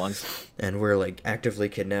 Yeah. Or once. And we're like actively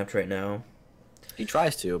kidnapped right now. He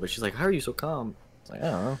tries to, but she's like, how are you so calm? It's like,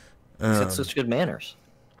 I don't know. He's got such good manners.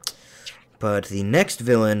 But the next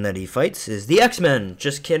villain that he fights is the X-Men.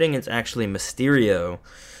 Just kidding, it's actually Mysterio.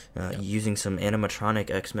 Using some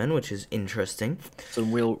animatronic X-Men, which is interesting.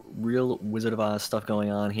 Some real Wizard of Oz stuff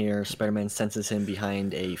going on here. Spider-Man senses him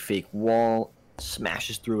behind a fake wall,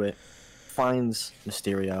 smashes through it, finds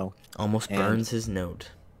Mysterio. Almost burns his note.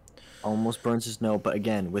 But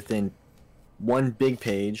again, within one big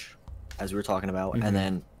page, as we were talking about, and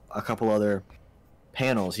then a couple other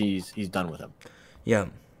panels, he's done with him. Yeah.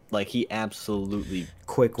 Like, he absolutely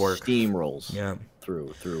quick work steamrolls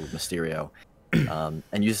through Mysterio.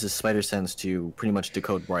 And uses his spider sense to pretty much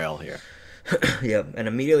decode Royale here. Yeah, and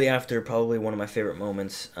immediately after, probably one of my favorite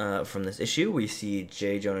moments from this issue, we see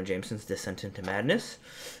Jonah Jameson's descent into madness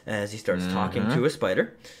as he starts talking to a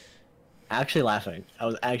spider. Actually laughing. I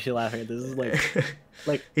was actually laughing at this. This is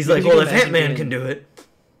like he's like, well, if Ant-Man can do it.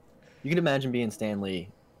 You can imagine being Stan Lee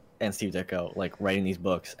and Steve Ditko, like, writing these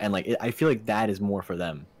books, and like I feel like that is more for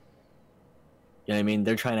them. You know what I mean?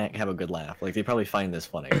 They're trying to have a good laugh. Like, they probably find this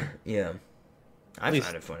funny. Yeah. I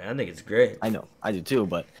find it funny. I think it's great. I know, I do too.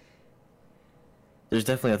 But there's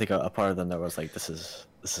definitely, I think, a part of them that was like, "This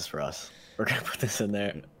is for us. We're gonna put this in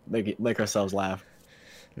there, make ourselves laugh."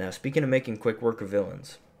 Now, speaking of making quick work of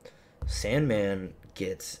villains, Sandman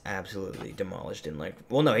gets absolutely demolished in like.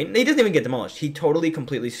 Well, no, he doesn't even get demolished. He totally,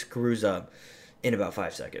 completely screws up in about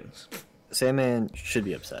 5 seconds. Sandman should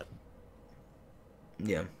be upset.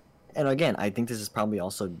 Yeah. And again, I think this is probably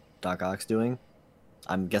also Doc Ock's doing.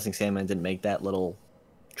 I'm guessing Sandman didn't make that little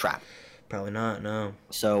trap. Probably not, no.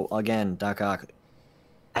 So, again, Doc Ock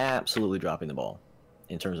absolutely dropping the ball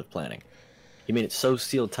in terms of planning. He made it so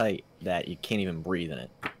sealed tight that you can't even breathe in it.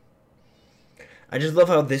 I just love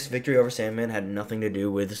how this victory over Sandman had nothing to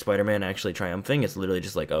do with Spider-Man actually triumphing. It's literally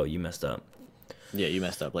just like, oh, you messed up. Yeah, you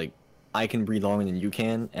messed up. Like, I can breathe longer than you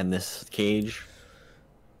can, and this cage,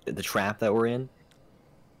 the trap that we're in,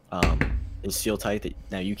 is sealed tight that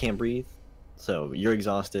now you can't breathe. So you're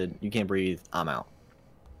exhausted, you can't breathe, I'm out.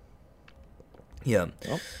 Yeah.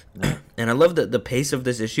 Oh, no. And I love the pace of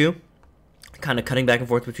this issue, kind of cutting back and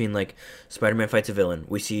forth between, like, Spider-Man fights a villain.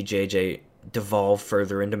 We see JJ devolve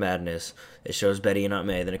further into madness. It shows Betty and Aunt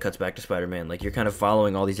May, then it cuts back to Spider-Man. Like, you're kind of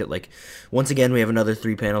following all these, like, once again, we have another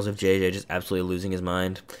 3 panels of JJ just absolutely losing his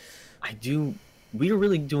mind. We are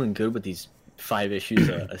really doing good with these 5 issues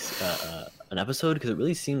an episode, because it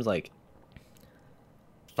really seems like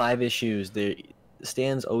 5 issues,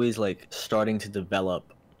 Stan's always, like, starting to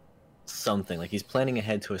develop something. Like, he's planning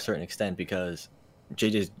ahead to a certain extent, because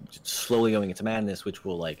JJ's slowly going into madness, which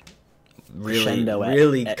will, like,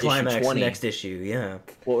 really at climax issue 20. next issue, yeah.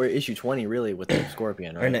 Well, or issue 20, really, with the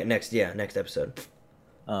Scorpion, right? Or next episode.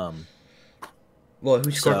 Well,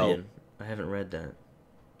 who's Scorpion? I haven't read that.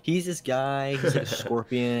 He's this guy. He's like a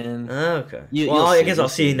Scorpion. Oh, okay. Well, I guess I'll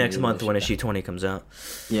see next month when issue 20 comes out.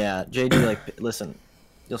 Yeah, JJ, like, listen,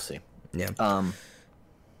 you'll see. Yeah.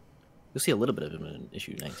 You'll see a little bit of him in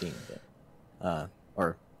issue 19, but,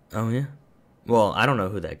 Oh, yeah? Well, I don't know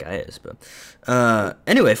who that guy is, but...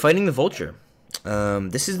 anyway, fighting the Vulture.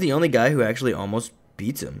 This is the only guy who actually almost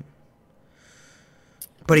beats him.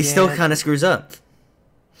 But he still kind of screws up.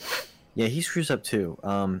 Yeah, he screws up, too.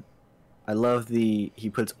 I love he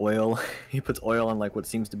puts oil on, like, what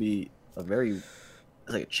seems to be it's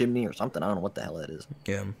like a chimney or something. I don't know what the hell that is.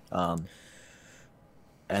 Yeah.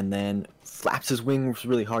 And then flaps his wings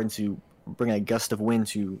really hard to bring a gust of wind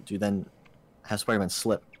to then have Spider-Man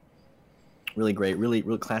slip. Really great, really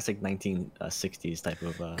classic 1960s type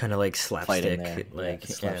of kind of like slapstick, like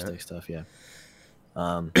slapstick stuff. Yeah.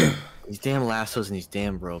 These damn lassos and these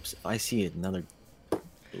damn ropes. If I see another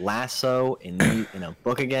lasso in a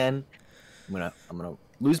book again, I'm gonna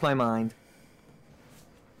lose my mind.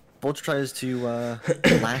 Vulture tries to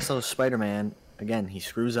lasso Spider-Man again. He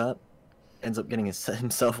screws up, ends up getting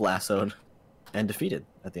himself lassoed, and defeated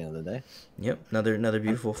at the end of the day. Yep, another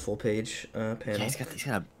beautiful full page panel. Yeah, he's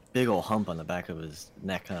got a big old hump on the back of his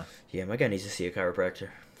neck, huh? Yeah, my guy needs to see a chiropractor.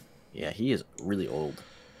 Yeah, he is really old.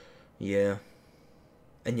 Yeah.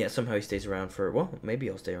 And yet somehow he stays around maybe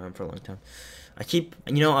he'll stay around for a long time.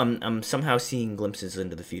 I'm somehow seeing glimpses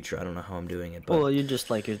into the future. I don't know how I'm doing it, but well, you're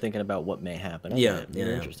thinking about what may happen. You're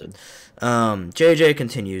interested. JJ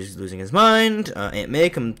continues losing his mind. Aunt May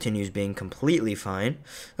continues being completely fine.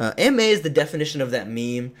 Aunt May is the definition of that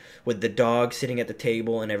meme with the dog sitting at the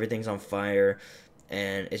table and everything's on fire,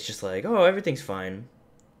 and it's just like, oh, everything's fine.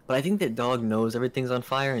 But I think that dog knows everything's on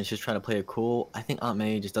fire and is just trying to play it cool. I think Aunt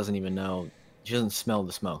May just doesn't even know. She doesn't smell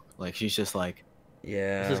the smoke. Like, she's just like,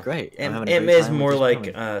 yeah, this is great. Aunt May is more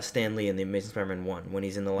like Stan Lee in the Amazing Spider-Man 1 when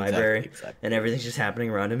he's in the library exactly. and everything's just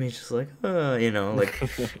happening around him. He's just like,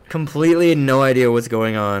 like completely no idea what's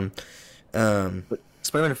going on. But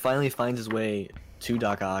Spider-Man finally finds his way to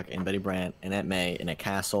Doc Ock and Betty Brant and Aunt May in a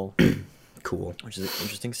castle. Cool. Which is an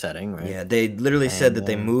interesting setting, right? Yeah, they literally said that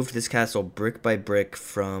they moved this castle brick by brick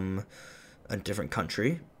from a different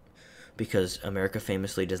country because America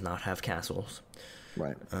famously does not have castles.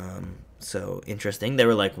 Right. So interesting. They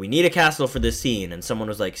were like, we need a castle for this scene. And someone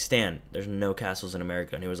was like, Stan, there's no castles in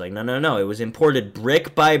America. And he was like, no. It was imported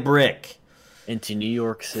brick by brick. Into New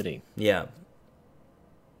York City. Yeah.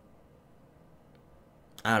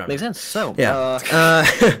 I don't know. Makes sense. So, yeah.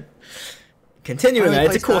 Continuing,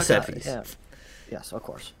 it's a cool set piece. Yeah. Yes, of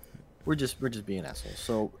course. We're just being assholes.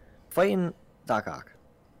 So, fighting Doc Ock.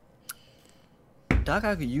 Doc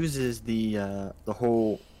Ock uses the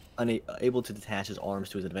whole unable to detach his arms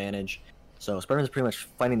to his advantage. So Spider-Man's pretty much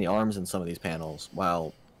fighting the arms in some of these panels,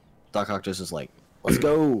 while Doc Ock just is like, "Let's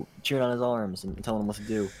go!" cheering on his arms and telling him what to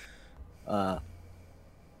do. I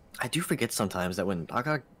do forget sometimes that when Doc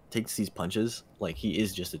Ock takes these punches, like, he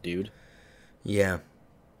is just a dude. Yeah.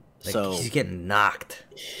 Like, so he's getting knocked.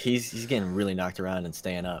 He's getting really knocked around and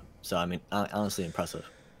staying up. So I mean, honestly impressive.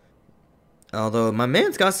 Although my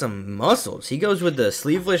man's got some muscles. He goes with the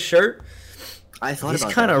sleeveless shirt. I thought he's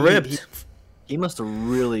kind of ripped. He must have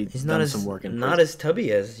really done some work in prison. Not as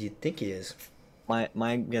tubby as you'd think he is.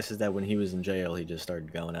 My guess is that when he was in jail, he just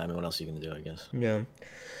started going. I mean, what else are you gonna do? I guess. Yeah.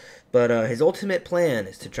 But his ultimate plan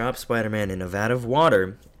is to drop Spider-Man in a vat of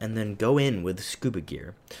water and then go in with scuba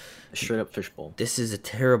gear. A straight up fishbowl. This is a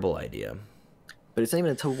terrible idea. But it's not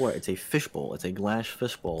even a tub of water. It's a fishbowl. It's a glass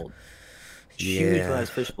fishbowl. Huge glass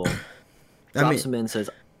fishbowl. Drops him in, says,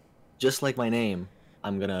 "Just like my name,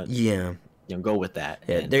 I'm gonna go with that."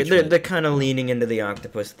 Yeah, they're kind of leaning into the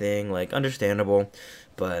octopus thing, like, understandable,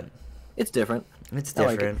 but it's different. It's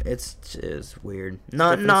different. Like it. It's weird.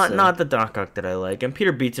 Not the Doc Ock that I like. And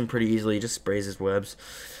Peter beats him pretty easily. He just sprays his webs,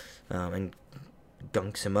 and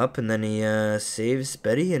gunks him up, and then he saves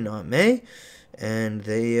Betty and Aunt May, and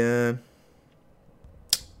they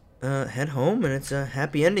head home, and it's a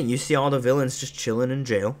happy ending. You see all the villains just chilling in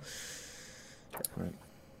jail. Right.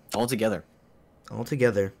 All together.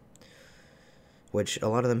 Which a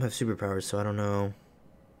lot of them have superpowers, so I don't know,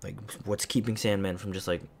 like, what's keeping Sandman from just,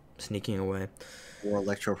 like, sneaking away. Or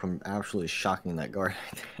Electro from absolutely shocking that guard.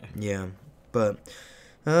 Yeah, but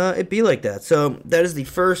it'd be like that. So that is the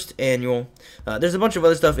first annual. There's a bunch of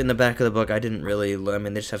other stuff in the back of the book. I didn't really. I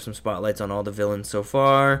mean, they just have some spotlights on all the villains so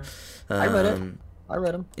far. I read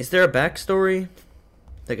them. Is there a backstory,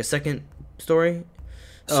 like a second story?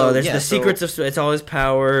 So there's the secrets of. It's all his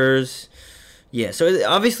powers. Yeah, so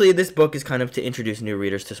obviously this book is kind of to introduce new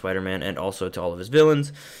readers to Spider-Man and also to all of his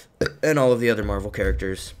villains and all of the other Marvel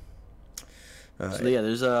characters.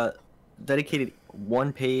 There's a dedicated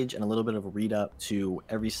 1 page and a little bit of a read-up to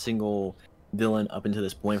every single villain up until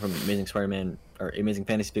this point, from Amazing Spider-Man or Amazing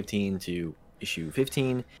Fantasy 15 to issue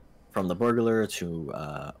 15, from the Burglar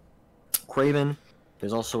to Kraven.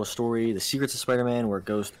 There's also a story, The Secrets of Spider-Man, where it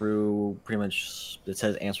goes through pretty much, it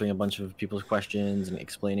says answering a bunch of people's questions and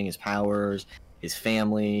explaining his powers, his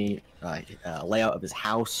family, layout of his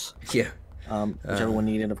house. Yeah. Which everyone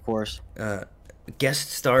needed, of course. Guest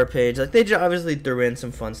star page. Like, they obviously threw in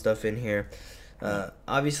some fun stuff in here.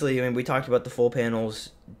 Obviously, I mean, we talked about the full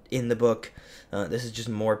panels in the book. This is just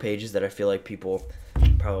more pages that I feel like people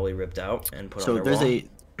probably ripped out and put on their wall.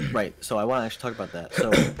 Right, so I want to actually talk about that. So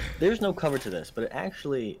there's no cover to this, but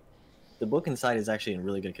the book inside is actually in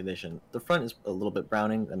really good condition. The front is a little bit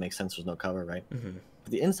browning. That makes sense. There's no cover, right? Mm-hmm.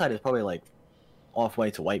 But the inside is probably like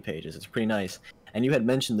off-white to white pages. It's pretty nice. And you had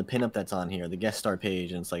mentioned the pinup that's on here, the guest star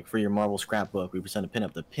page, and it's like, for your Marvel scrapbook, we present a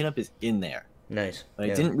pinup. The pinup is in there. Nice. But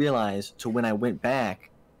I didn't realize, so when I went back,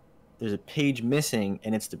 there's a page missing,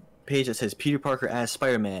 and it's the page that says Peter Parker as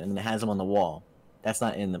Spider-Man, and it has him on the wall. That's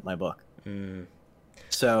not in my book. Mm.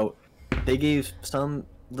 So they gave some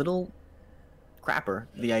little crapper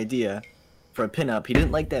the idea for a pinup. He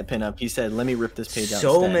didn't like that pinup. He said, "Let me rip this page out."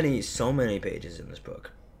 So many pages in this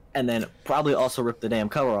book. And then probably also rip the damn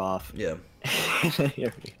cover off. Yeah.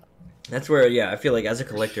 That's where, I feel like as a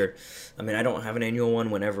collector, I mean, I don't have an annual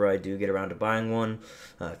one. Whenever I do get around to buying one,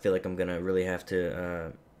 I feel like I'm gonna really have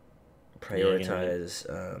to prioritize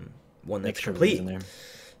one that's complete.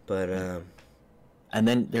 But and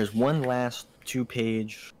then there's one last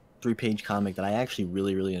 2-page, 3-page comic that I actually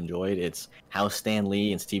really, really enjoyed. It's how Stan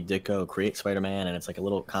Lee and Steve Ditko create Spider-Man, and it's like a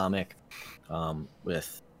little comic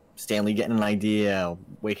with Stan Lee getting an idea,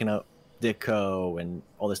 waking up Ditko, and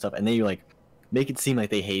all this stuff, and they like make it seem like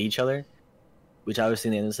they hate each other, which I was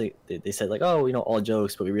seeing. They said like, "Oh, all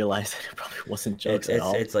jokes," but we realized that it probably wasn't jokes at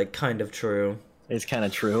all. It's like kind of true. It's kind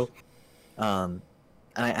of true.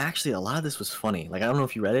 And a lot of this was funny. Like, I don't know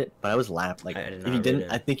if you read it, but I was laughing. Like, I did if not you read didn't,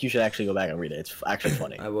 it. I think you should actually go back and read it. It's actually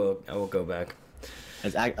funny. I will go back.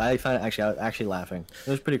 I find I was actually laughing. It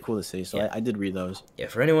was pretty cool to see. So Yeah. I did read those. Yeah,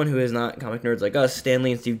 for anyone who is not comic nerds like us, Stan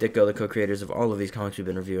Lee and Steve Ditko, the co-creators of all of these comics we've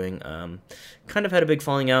been reviewing, kind of had a big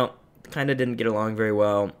falling out. Kind of didn't get along very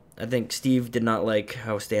well. I think Steve did not like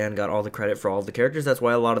how Stan got all the credit for all of the characters. That's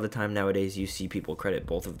why a lot of the time nowadays you see people credit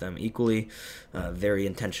both of them equally, very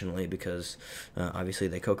intentionally, because obviously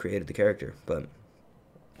they co-created the character. But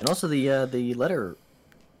And also the letter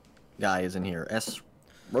guy is in here. S.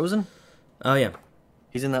 Rosen. oh yeah,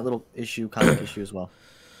 He's in that little comic issue as well.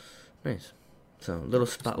 nice. So a little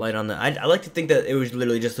spotlight on that. I like to think that it was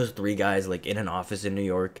literally just those three guys like in an office in New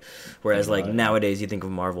York, whereas like nowadays you think of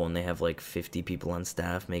Marvel and they have like 50 people on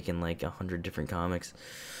staff making like 100 different comics.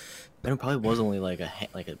 And it probably was only like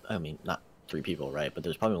I mean, not 3 people, right? But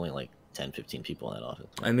there's probably only like 10, 15 people in that office.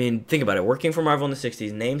 I mean, think about it. Working for Marvel in the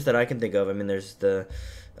 60s, names that I can think of. I mean, there's the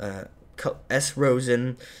S.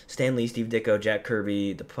 Rosen, Stan Lee, Steve Ditko, Jack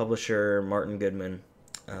Kirby, the publisher Martin Goodman.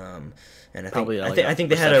 And I think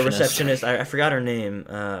they had a receptionist. I forgot her name.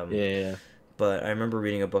 Yeah. But I remember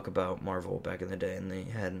reading a book about Marvel back in the day, and they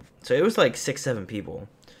had so it was like 6-7 people.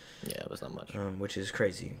 Yeah, it was not much. Which is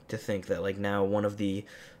crazy to think that like now one of the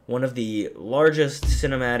largest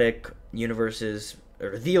cinematic universes,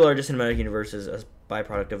 or the largest cinematic universe, is a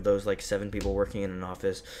byproduct of those like 7 people working in an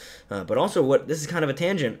office. But also, this is kind of a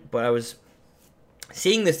tangent, but I was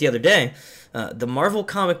seeing this the other day. The Marvel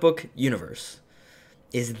comic book universe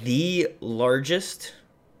is the largest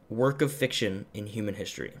work of fiction in human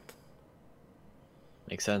history.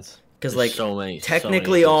 Makes sense. Because like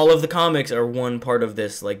technically so many all of the comics are one part of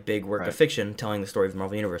this like big work Right. of fiction telling the story of the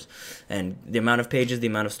Marvel Universe. And the amount of pages, the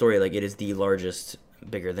amount of story, like it is the largest,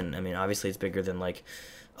 bigger than, I mean, obviously it's bigger than like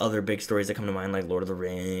other big stories that come to mind like Lord of the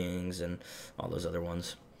Rings and all those other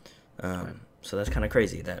ones. So that's kind of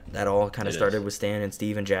crazy that all kind of started with Stan and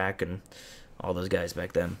Steve and Jack and all those guys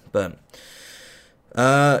back then. But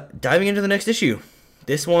diving into the next issue.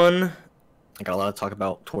 This one, I got a lot to talk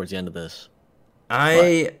about towards the end of this.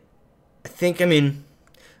 I think, I mean,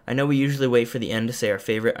 I know we usually wait for the end to say our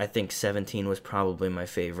favorite. I think 17 was probably my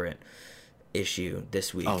favorite issue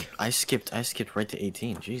this week. Oh, I skipped right to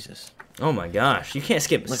 18. Jesus. Oh my gosh, you can't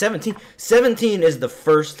skip 17. 17 is the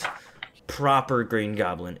first proper Green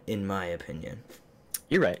Goblin, in my opinion.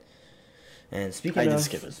 You're right. And skip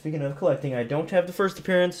it. Speaking of collecting, I don't have the first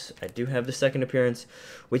appearance. I do have the second appearance.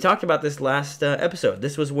 We talked about this last episode.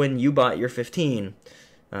 This was when you bought your 15.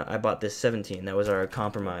 I bought this 17. That was our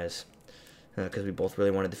compromise because we both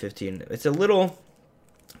really wanted the 15. It's a little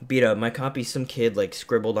beat up. My copy, some kid like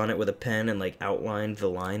scribbled on it with a pen and like outlined the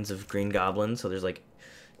lines of Green Goblin. So there's like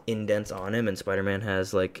indents on him, and Spider-Man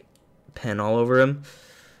has like pen all over him.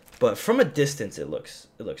 But from a distance, it looks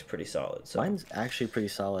pretty solid. So. Mine's actually pretty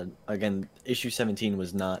solid. Again, issue 17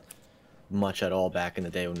 was not much at all back in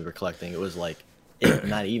the day when we were collecting. It was like,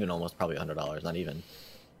 not even almost probably $100. Not even.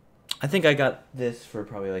 I think I got this for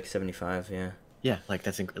probably like 75. Yeah. Yeah, like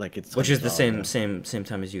that's like it's. Which is the $100, same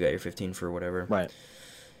time as you got your 15 for whatever. Right.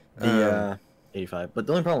 The 85. But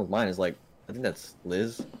the only problem with mine is like I think that's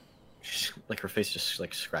Liz. Like her face just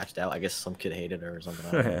like scratched out. I guess some kid hated her or something.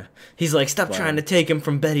 I don't know. He's like, stop trying to take him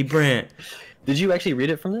from Betty Brant. Did you actually read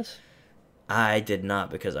it from this? I did not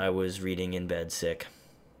because I was reading in bed sick.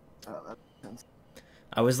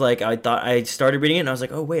 I was like, I thought I started reading it and I was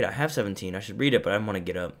like, oh wait, I have 17. I should read it, but I didn't want to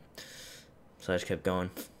get up. So I just kept going.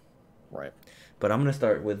 Right. But I'm gonna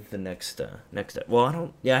start with the next.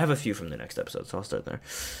 Well, I have a few from the next episode, so I'll start there.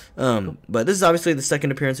 But this is obviously the second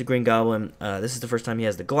appearance of Green Goblin. This is the first time he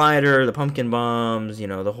has the glider, the pumpkin bombs. You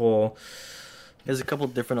know, the whole. There's a couple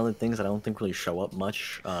different other things that I don't think really show up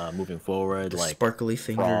much moving forward, like sparkly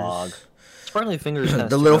fingers. Frog. Sparkly fingers.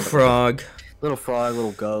 The little frog. Little frog,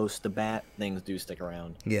 little ghost. The bat things do stick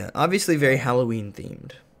around. Yeah, obviously very Halloween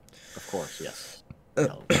themed. Of course, yes.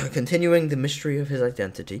 Continuing the mystery of his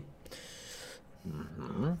identity.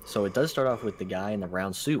 Mm-hmm. So it does start off with the guy in the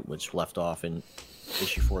brown suit, which left off in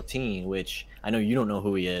issue 14, which I know you don't know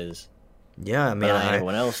who he is. Yeah, I mean,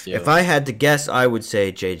 everyone else do. If I had to guess, I would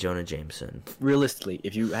say J. Jonah Jameson. Realistically,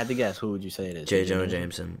 if you had to guess, who would you say it is? J. Jonah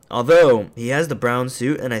Jameson. Although, he has the brown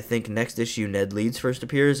suit, and I think next issue Ned Leeds first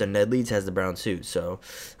appears, and Ned Leeds has the brown suit, so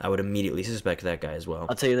I would immediately suspect that guy as well.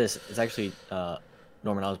 I'll tell you this, it's actually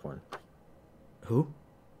Norman Osborn. Who?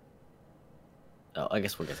 Oh, I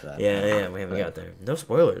guess we'll get to that. Yeah, we haven't got there. No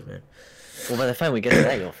spoilers, man. Well, by the time we get to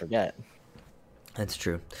that, you'll forget. That's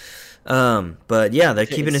true. But yeah, they're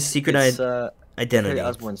keeping his secret identity. Harry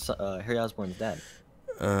Osborn's dad.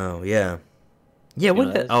 Oh, yeah. Yeah,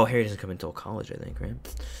 Harry doesn't come until college, I think, right?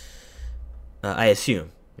 I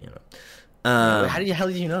assume, you know. How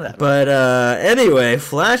did you know that? But anyway,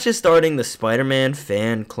 Flash is starting the Spider-Man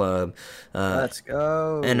fan club. Let's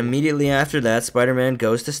go. And immediately after that, Spider-Man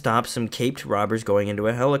goes to stop some caped robbers going into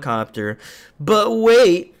a helicopter. But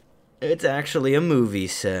wait, it's actually a movie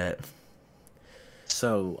set.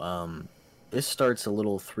 So, this starts a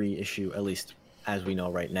little 3-issue, at least as we know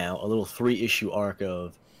right now, a little 3-issue arc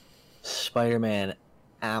of Spider-Man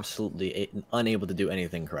absolutely unable to do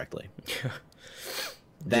anything correctly.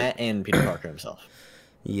 That and Peter Parker himself.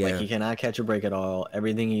 Yeah. Like, he cannot catch a break at all.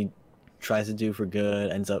 Everything he tries to do for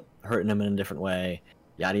good ends up hurting him in a different way.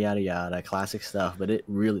 Yada, yada, yada. Classic stuff. But they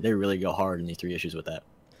really go hard in these 3 issues with that.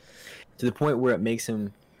 To the point where it makes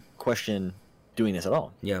him question doing this at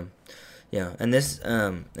all. Yeah. Yeah. And this,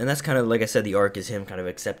 and that's kind of, like I said, the arc is him kind of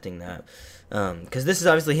accepting that. Because this is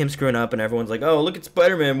obviously him screwing up, and everyone's like, oh, look at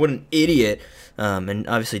Spider-Man, what an idiot. And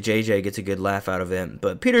obviously JJ gets a good laugh out of it.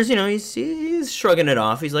 But Peter's, you know, he's shrugging it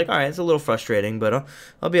off. He's like, all right, it's a little frustrating, but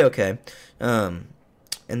I'll be okay. And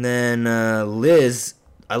then Liz,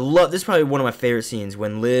 this is probably one of my favorite scenes,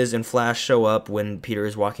 when Liz and Flash show up when Peter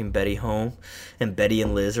is walking Betty home, and Betty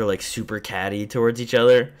and Liz are like super catty towards each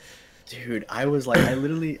other. Dude, I was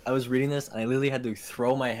reading this, and I literally had to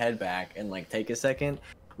throw my head back and like take a second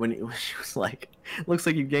when she was like, looks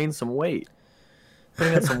like you gained some weight.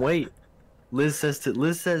 Putting on some weight. Liz says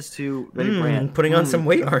to Betty Brant, putting on some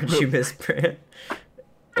weight, aren't you, Miss Brant?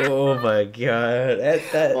 Oh my god.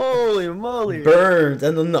 That holy moly. Burns.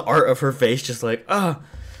 And then the art of her face just like, ah.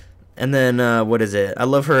 And then, what is it? I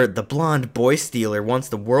love her. The blonde boy stealer wants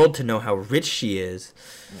the world to know how rich she is.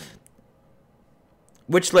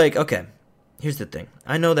 Which, like, okay. Here's the thing.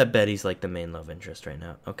 I know that Betty's, like, the main love interest right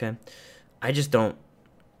now, okay? I just don't...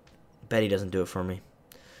 Betty doesn't do it for me.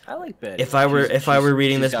 I like Betty. If I were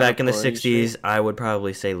reading this back in the 60s, I would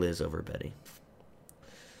probably say Liz over Betty.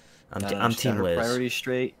 I'm Team Liz. Priorities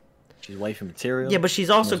straight. She's wifey material. Yeah, but she's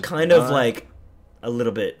also kind of like a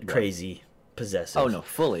little bit crazy, possessive. Oh no,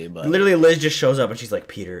 fully. But literally, Liz just shows up and she's like,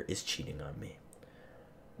 "Peter is cheating on me."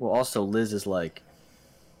 Well, also Liz is like,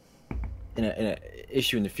 in a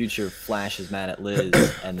issue in the future, Flash is mad at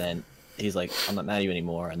Liz, and then he's like, "I'm not mad at you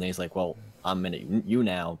anymore," and then he's like, "Well, I'm mad at you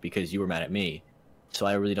now because you were mad at me." So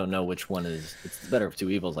I really don't know which one is. It's the better of two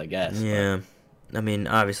evils, I guess. Yeah, but I mean,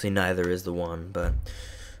 obviously neither is the one, but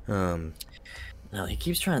no, he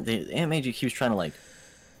keeps trying. Aunt Major keeps trying to like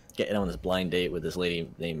get on this blind date with this lady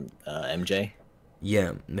named MJ.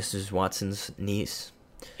 Yeah, Mrs. Watson's niece.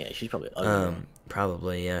 Yeah, she's probably ugly.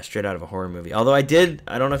 Probably, yeah, straight out of a horror movie. Although I don't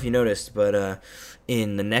know if you noticed, but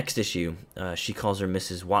in the next issue, she calls her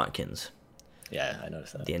Mrs. Watkins. Yeah, I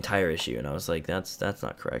noticed that. The entire issue, and I was like, that's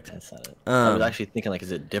not correct. That's not it. I was actually thinking, like,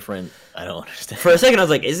 is it different? I don't understand. For a second, I was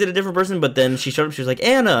like, is it a different person? But then she showed up, she was like,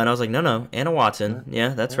 Anna, and I was like, no, Anna Watson. Yeah,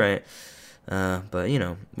 that's right. But, you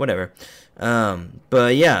know, whatever.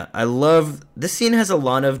 But, yeah, I love... This scene has a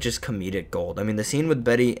lot of just comedic gold. I mean, the scene with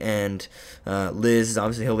Betty and Liz is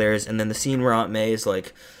obviously hilarious, and then the scene where Aunt May is,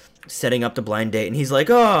 like, setting up the blind date, and he's like,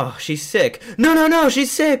 oh, she's sick. No,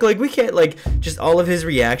 she's sick. Like, we can't, like, just all of his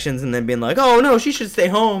reactions, and then being like, oh, no, she should stay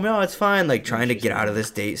home. No, it's fine. Like, trying to get out of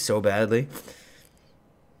this date so badly.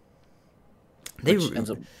 They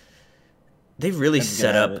really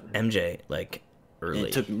set up MJ, like, early.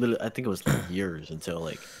 It took literally, I think it was like years until,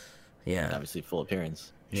 like, yeah, obviously full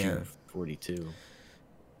appearance. Yeah. 42.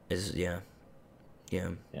 Yeah.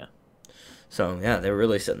 So, yeah, they were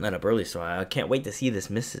really setting that up early, so I can't wait to see this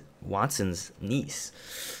Miss Watson's niece.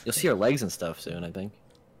 You'll see her legs and stuff soon, I think.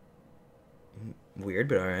 Weird,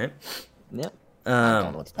 but alright. Yep. I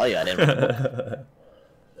don't know what to tell you. I didn't read the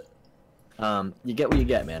book. You get what you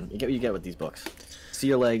get, man. You get what you get with these books. See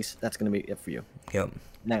your legs, that's going to be it for you. Yep.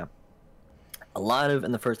 Now,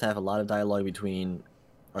 in the first half, a lot of dialogue between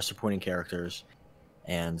our supporting characters,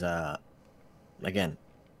 and, again,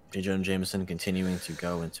 J. Jonah Jameson continuing to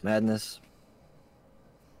go into madness.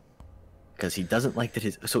 Because he doesn't like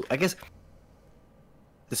that so I guess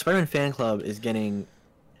the Spider-Man fan club is getting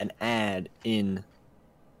an ad in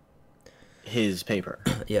his paper.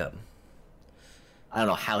 Yeah. I don't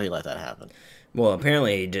know how he let that happen. Well,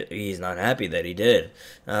 apparently he's not happy that he did.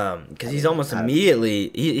 Because he's almost immediately...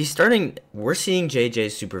 He's starting... We're seeing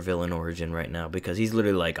JJ's supervillain origin right now, because he's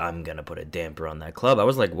literally like, I'm going to put a damper on that club. I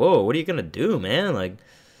was like, whoa, what are you going to do, man? Like...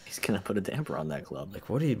 He's gonna put a damper on that club. Like,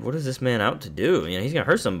 what is this man out to do? You know, he's gonna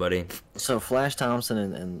hurt somebody. So Flash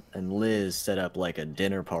Thompson and Liz set up like a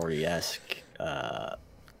dinner party-esque for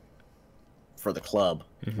the club,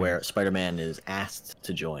 where Spider-Man is asked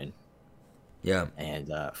to join. Yeah.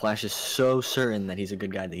 And Flash is so certain that he's a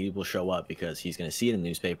good guy that he will show up, because he's gonna see it in the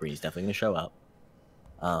newspaper. He's definitely gonna show up.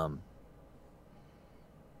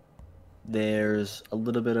 there's a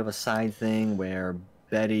little bit of a side thing where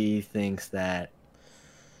Betty thinks that,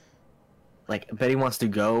 like, Betty wants to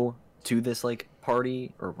go to this, like,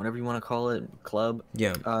 party or whatever you want to call it, club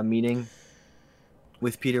Yeah. meeting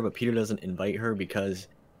with Peter, but Peter doesn't invite her because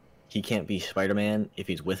he can't be Spider-Man if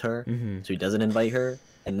he's with her, so he doesn't invite her.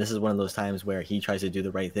 And this is one of those times where he tries to do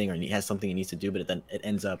the right thing, or he has something he needs to do, but then it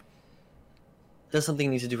ends up does something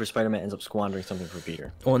he needs to do for Spider-Man, ends up squandering something for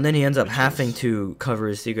Peter. Well, and then he ends up having to cover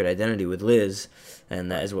his secret identity with Liz,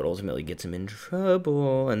 and that is what ultimately gets him in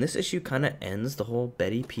trouble. And this issue kind of ends the whole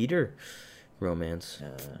Betty-Peter romance.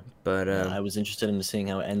 But I was interested in seeing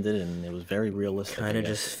how it ended, and it was very realistic. Kind of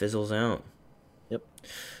just fizzles out. Yep.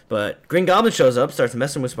 But Green Goblin shows up, starts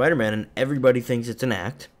messing with Spider-Man, and everybody thinks it's an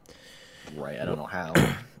act. Right, I don't know how.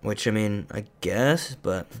 Which, I mean, I guess,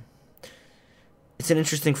 but it's an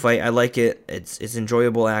interesting fight. I like it. It's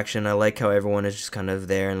enjoyable action. I like how everyone is just kind of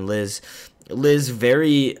there, and Liz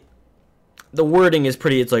very... The wording is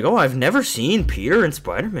pretty... It's like, oh, I've never seen Peter and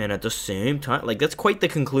Spider-Man at the same time. Like, that's quite the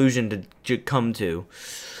conclusion to come to,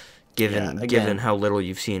 given how little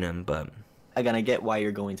you've seen him, but... Again, I get why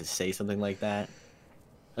you're going to say something like that.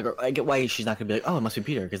 Like, I get why she's not going to be like, oh, it must be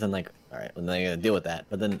Peter, because then, like, all right, well, then you're going to deal with that.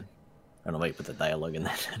 But then, I don't know why you put the dialogue in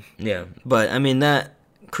that. Yeah, but, I mean, that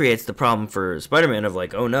creates the problem for Spider-Man of,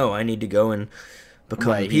 like, oh, no, I need to go and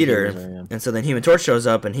become Peter. And so then Human Torch shows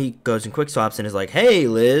up, and he goes and quick swaps and is like, hey,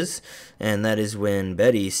 Liz. And that is when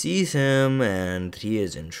Betty sees him, and he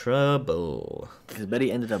is in trouble. Because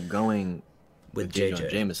Betty ended up going with JJ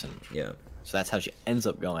Jameson. Yeah. So that's how she ends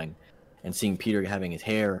up going. And seeing Peter having his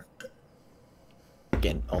hair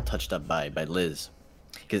getting all touched up by Liz,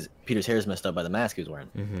 because Peter's hair is messed up by the mask he was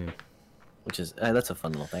wearing, which is that's a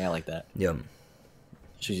fun little thing. I like that. Yeah,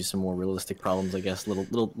 shows you some more realistic problems, I guess.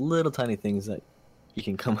 Little tiny things that you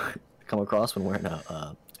can come across when wearing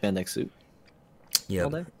a spandex suit. Yeah,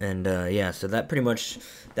 and so that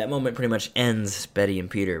moment pretty much ends Betty and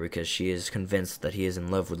Peter because she is convinced that he is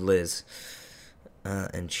in love with Liz.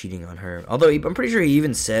 And cheating on her. Although I'm pretty sure he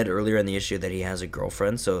even said earlier in the issue that he has a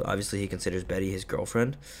girlfriend, so obviously he considers Betty his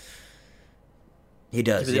girlfriend. He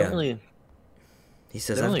does, yeah. He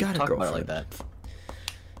says, I've got a girlfriend. About it like that.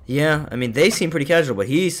 Yeah, I mean, they seem pretty casual, but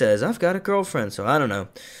he says, I've got a girlfriend, so I don't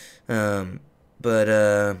know.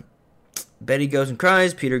 But Betty goes and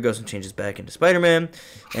cries, Peter goes and changes back into Spider-Man,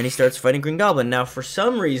 and he starts fighting Green Goblin. Now, for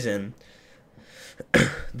some reason,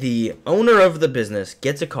 the owner of the business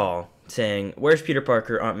gets a call saying, where's Peter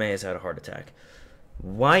Parker? Aunt May has had a heart attack.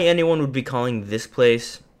 Why anyone would be calling this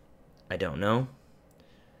place, I don't know.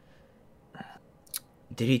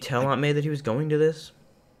 Did he tell Aunt May that he was going to this?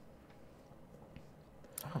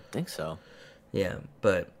 I don't think so. Yeah,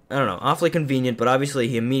 but I don't know. Awfully convenient, but obviously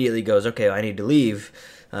he immediately goes, okay, I need to leave.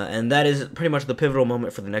 And that is pretty much the pivotal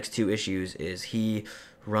moment for the next two issues, is he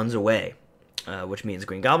runs away. Which means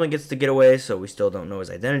Green Goblin gets to get away, so we still don't know his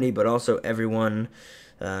identity, but also everyone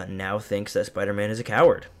now thinks that Spider-Man is a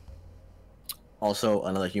coward. Also,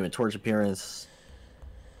 another Human Torch appearance.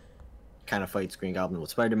 Kind of fights Green Goblin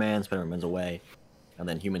with Spider-Man. Spider-Man runs away. And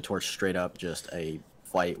then Human Torch straight up just a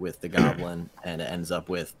fight with the Goblin, and it ends up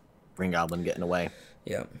with Green Goblin getting away.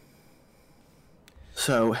 Yeah.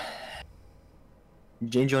 So,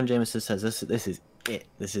 J. Jonah Jameson says, this is it.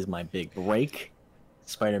 This is my big break.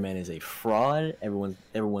 Spider-Man is a fraud. Everyone's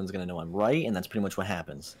going to know I'm right, and that's pretty much what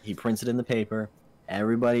happens. He prints it in the paper.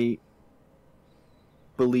 Everybody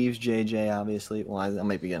believes JJ, obviously. Well, I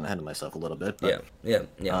might be getting ahead of myself a little bit. But, yeah.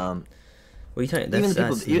 What are you talking about?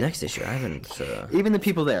 That's the next issue. I haven't... Even the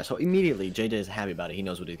people there. So immediately, JJ is happy about it. He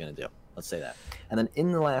knows what he's going to do. Let's say that. And then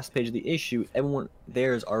in the last page of the issue, everyone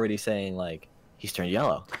there is already saying, like, he's turned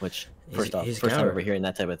yellow. Which, first time ever hearing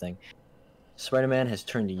that type of thing. Spider-Man has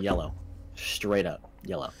turned yellow. Straight up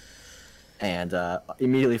yellow. And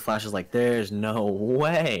immediately Flash is like, there's no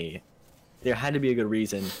way. There had to be a good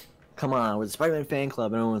reason. Come on, we're the Spider-Man fan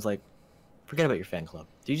club. And everyone's like, forget about your fan club.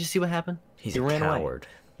 Did you just see what happened? He ran away.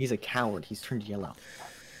 He's a coward. He's turned yellow.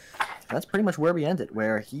 And that's pretty much where we ended,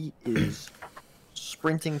 where he is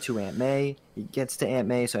sprinting to Aunt May. He gets to Aunt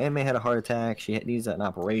May. So Aunt May had a heart attack. She needs an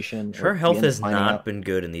operation. Her health has not been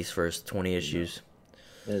good in these first 20 issues.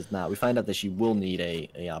 It is not. We find out that she will need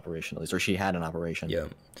a operation, at least, or she had an operation. Yeah.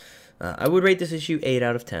 I would rate this issue 8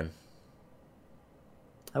 out of 10.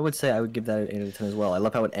 I would say I would give that an 8 out of 10 as well. I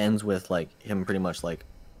love how it ends with, like, him pretty much, like,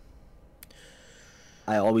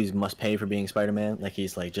 I always must pay for being Spider-Man. Like,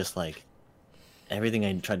 he's, like, just, like, everything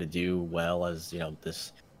I tried to do well as, you know,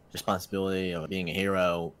 this responsibility of being a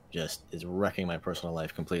hero just is wrecking my personal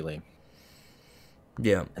life completely.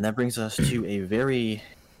 Yeah. And that brings us to a very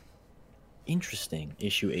interesting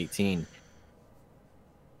issue 18,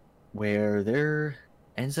 where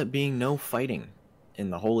ends up being no fighting in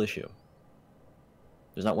the whole issue.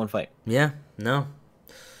 There's not one fight. Yeah, no.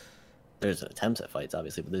 There's attempts at fights,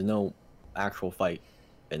 obviously, but there's no actual fight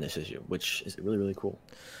in this issue, which is really, really cool.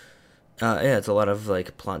 Yeah, it's a lot of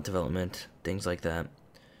like plot development, things like that.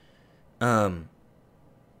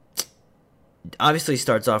 Obviously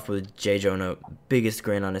starts off with J. Jonah, biggest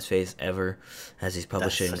grin on his face ever, as he's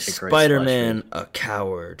publishing Spider-Man, a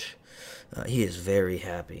coward. He is very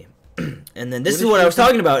happy. And then this is what I was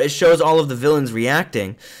talking about. It shows all of the villains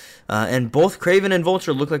reacting, and both Kraven and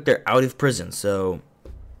Vulture look like they're out of prison. So,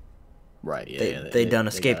 right, yeah, they done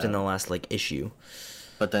escaped in the last like issue.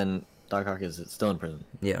 But then Doc Ock is still in prison.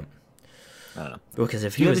 Yeah, I don't know. Because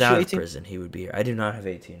if he was out of prison, he would be here. I do not have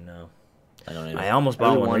 18. No, I don't. I almost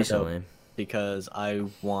bought one recently. Because I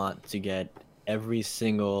want to get every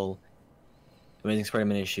single Amazing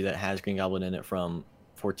Spider-Man issue that has Green Goblin in it from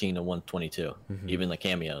 14 to 122, even the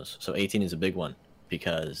cameos. So 18 is a big one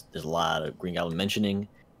because there's a lot of Green Goblin mentioning,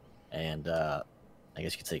 and I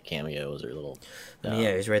guess you could say cameos or little.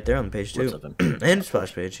 Yeah, he's right there on page 2 and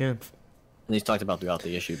splash page. Yeah, and he's talked about throughout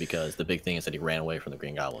the issue because the big thing is that he ran away from the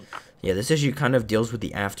Green Goblin. Yeah, this issue kind of deals with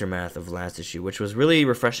the aftermath of last issue, which was really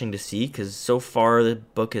refreshing to see because so far the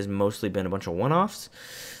book has mostly been a bunch of one-offs,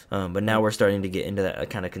 but now we're starting to get into that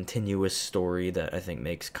kind of continuous story that I think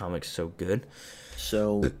makes comics so good.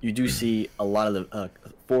 So you do see a lot of the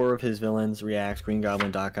 4 of his villains react: Green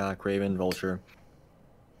Goblin, Doc Ock, Kraven, Vulture.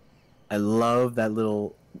 I love that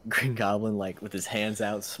little Green Goblin, like with his hands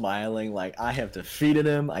out, smiling, like I have defeated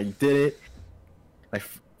him. I did it. My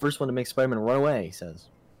first one to make Spider-Man run away, he says.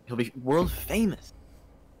 He'll be world famous.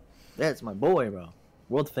 That's my boy, bro.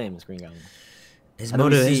 World famous Green Goblin.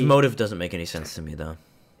 His motive doesn't make any sense to me, though.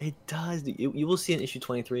 It does. You will see in issue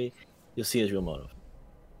 23, you'll see his real motive.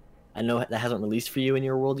 I know that hasn't released for you in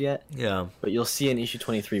your world yet. Yeah. But you'll see in issue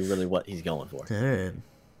 23 really what he's going for. All right.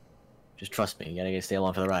 Just trust me. You gotta stay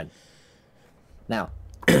along for the ride. Now,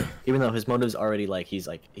 even though his motive's already he's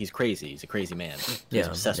crazy. He's a crazy man. He's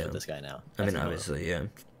obsessed with this guy now. I mean, obviously, yeah.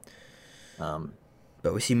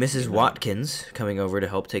 But we see Mrs. Watkins coming over to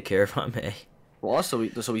help take care of Aunt May. Well, also,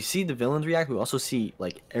 so we see the villains react. We also see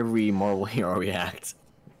every Marvel hero react.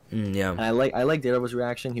 Yeah. And I like Daredevil's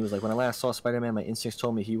reaction. He was like, when I last saw Spider-Man, my instincts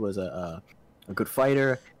told me he was a good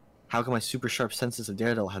fighter. How come my super sharp senses of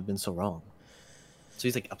Daredevil have been so wrong? So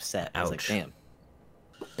he's upset. Ouch. He's like, damn.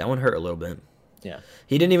 That one hurt a little bit. Yeah.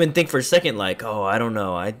 He didn't even think for a second oh, I don't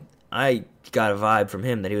know. I got a vibe from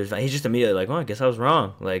him that he's just immediately like, well, I guess I was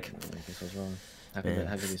wrong. I guess I was wrong. How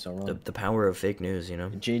could he be so wrong? The power of fake news, you know.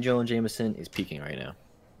 J. Jonah Jameson is peaking right now.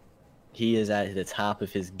 He is at the top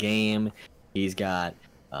of his game. He's got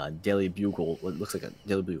Daily Bugle, what looks like a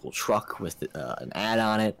Daily Bugle truck with an ad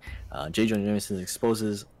on it. J. Jonah Jameson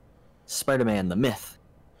exposes Spider-Man, the myth.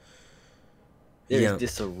 There's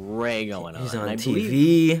disarray going on. He's on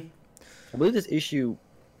TV. I believe this issue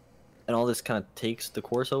and all this kind of takes the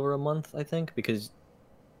course over a month, I think, because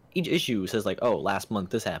each issue says last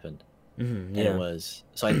month this happened. Mm-hmm, and it was,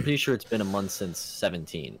 so I'm pretty sure it's been a month since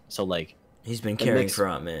 17. So he's been caring for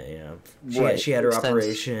Aunt May, yeah. She had her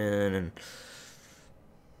operation, and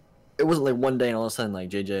it wasn't one day and all of a sudden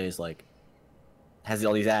JJ is has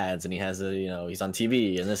all these ads and he has he's on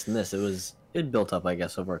TV and this and this. It built up, I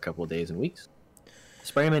guess, over a couple of days and weeks.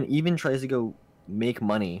 Spider-Man even tries to go make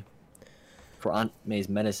money for Aunt May's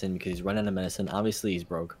medicine because he's running out of medicine. Obviously, he's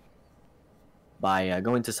broke. By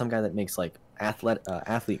going to some guy that makes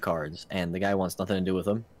athlete cards, and the guy wants nothing to do with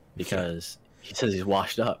him because he says he's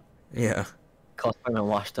washed up. Yeah. Calls Spider-Man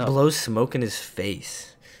washed up. Blows smoke in his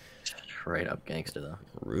face. Straight up gangster, though.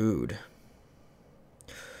 Rude.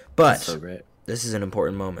 But that's so great. This is an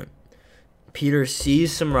important moment. Peter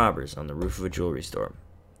sees some robbers on the roof of a jewelry store.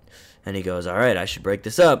 And he goes, all right, I should break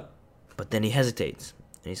this up. But then he hesitates.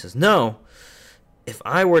 And he says, no, if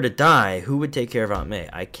I were to die, who would take care of Aunt May?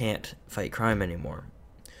 I can't fight crime anymore.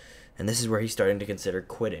 And this is where he's starting to consider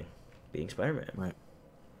quitting being Spider-Man. Right.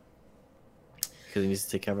 Because he needs to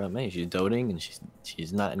take care of Aunt May. She's doting and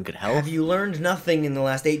she's not in good health. Have you learned nothing in the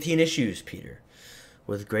last 18 issues, Peter?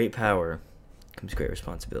 With great power comes great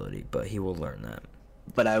responsibility, but he will learn that.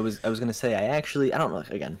 But I was going to say, I don't know,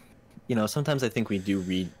 again, sometimes I think we do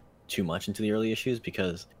read too much into the early issues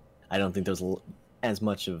because I don't think there's as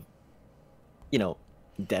much of,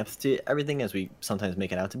 depth to everything as we sometimes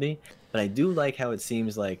make it out to be. But I do like how it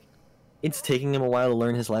seems like it's taking him a while to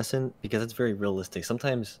learn his lesson because it's very realistic.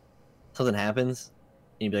 Sometimes something happens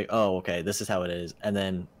and you'd be like, oh, okay, this is how it is. And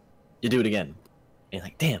then you do it again. And you're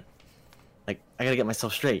like, damn, I got to get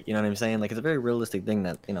myself straight. You know what I'm saying? It's a very realistic thing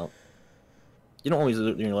that, you don't always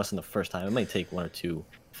learn your lesson the first time. It might take one or two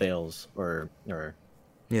fails or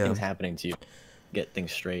things happening to you. get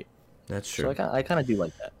things straight. That's true. So I kind of do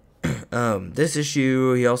like that. This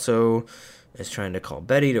issue, he also is trying to call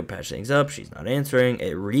Betty to patch things up. She's not answering.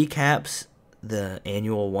 It recaps the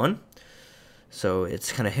annual one. So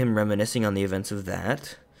it's kind of him reminiscing on the events of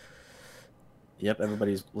that. Yep,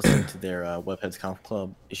 everybody's listening to their Webheads Conf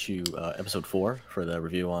Club issue episode 4 for the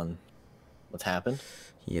review on what's happened.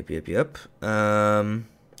 Yep.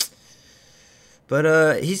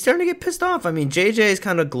 But he's starting to get pissed off. I mean, JJ is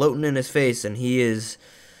kind of gloating in his face, and he is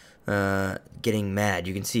getting mad.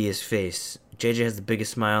 You can see his face. JJ has the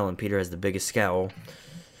biggest smile, and Peter has the biggest scowl.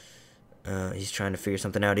 He's trying to figure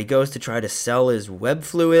something out. He goes to try to sell his web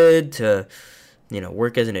fluid to,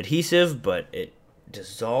 work as an adhesive, but it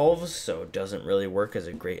dissolves, so it doesn't really work as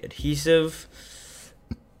a great adhesive.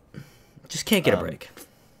 Just can't get a break.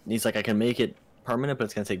 He's like, I can make it permanent, but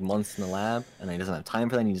it's going to take months in the lab, and he doesn't have time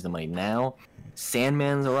for that. He needs the money now.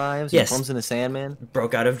 Sandman arrives. Yes. He bumps into Sandman.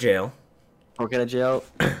 Broke out of jail.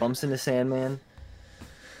 Bumps into Sandman,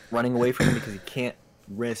 running away from him because he can't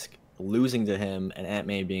risk losing to him and Aunt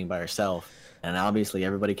May being by herself. And obviously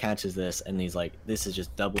everybody catches this, and he's like, this is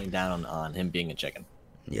just doubling down on him being a chicken.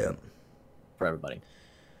 Yeah. For everybody.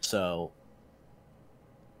 So,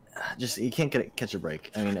 just, you can't catch a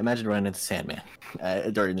break. I mean, imagine running into Sandman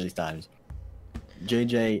during these times.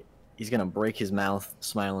 JJ, he's going to break his mouth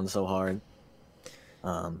smiling so hard.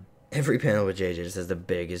 Every panel with JJ just has the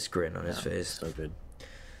biggest grin on his face. So good.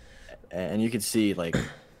 And you can see, like,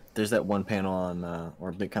 there's that one panel on, or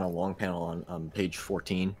a big kind of long panel on page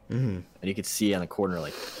 14. Mm-hmm. And you can see on the corner,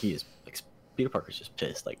 like, Peter Parker's just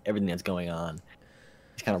pissed. Like, everything that's going on.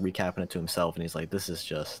 He's kind of recapping it to himself, and he's like, this is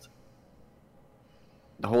just...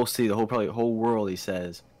 The whole world, he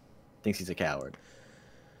says, thinks he's a coward.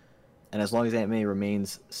 And as long as Aunt May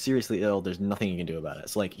remains seriously ill, there's nothing he can do about it.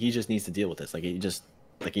 So, like, he just needs to deal with this. Like,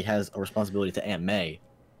 he has a responsibility to Aunt May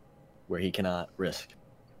where he cannot risk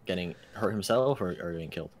getting hurt himself or getting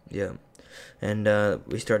killed. Yeah. And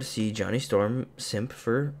we start to see Johnny Storm simp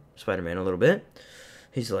for Spider-Man a little bit.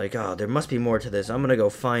 He's like, oh, there must be more to this. I'm going to go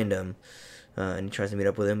find him. And he tries to meet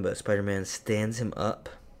up with him, but Spider-Man stands him up.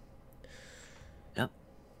 Yep.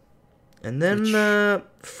 And then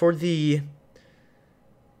for the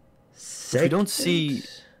we don't see...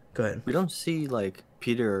 Go ahead. We don't see, like,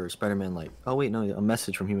 Peter or Spider-Man, like, oh, wait, no, a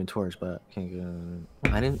message from Human Torch, but I can't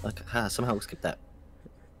go... I didn't, like, somehow skip that.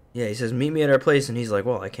 Yeah, he says, meet me at our place, and he's like,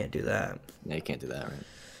 well, I can't do that. Yeah, you can't do that, right?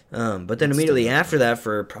 But then immediately after that,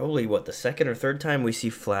 for probably, the second or third time, we see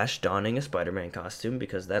Flash donning a Spider-Man costume,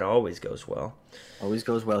 because that always goes well. Always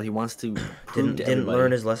goes well. He wants to prove to everybody... Didn't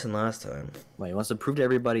learn his lesson last time. Right, he wants to prove to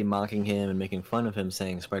everybody, mocking him and making fun of him,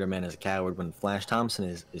 saying Spider-Man is a coward, when Flash Thompson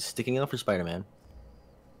is sticking up for Spider-Man,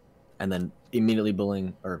 and then immediately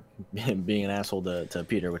bullying, or being an asshole to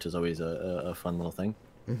Peter, which is always a fun little thing.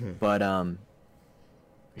 Mm-hmm. But,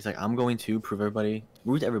 he's like, I'm going to prove to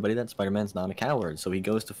everybody that Spider-Man's not a coward. So he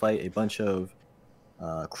goes to fight a bunch of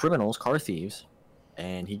criminals, car thieves,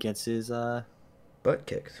 and he gets his butt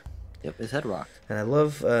kicked. Yep, his head rocked. And I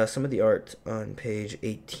love some of the art on page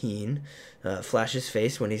 18. Flash's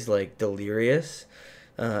face when he's like delirious,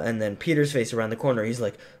 and then Peter's face around the corner. He's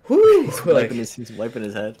like, "Whoo!" He's wiping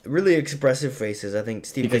his head. Really expressive faces. I think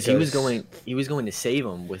Steve because he was going to save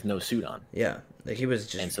him with no suit on. Yeah, like he was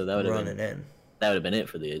just running in. That would have been it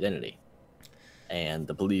for the identity. And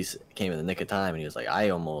the police came in the nick of time, and he was like,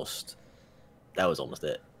 that was almost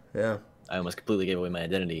it. Yeah. I almost completely gave away my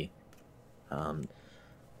identity. And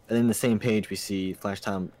in the same page, we see Flash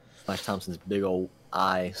Thompson's big old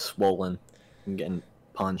eye swollen and getting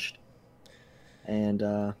punched. And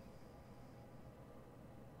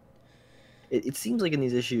it seems like in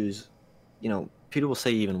these issues, Peter will say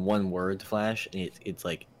even one word to Flash, and it's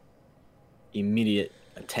like immediate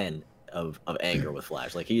 10 of anger with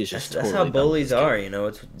Flash. Like, he is just that's how bullies are,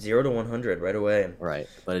 it's 0 to 100 right away. Right,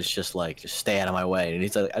 but it's just like, just stay out of my way. And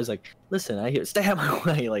I was like, listen, I hear, stay out of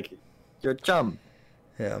my way. Like, you're a chum.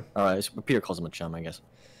 Yeah. All right, Peter calls him a chum, I guess.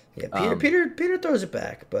 Yeah, Peter throws it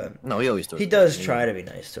back, but no, he always throws. He does try to be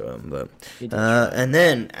nice to him, but and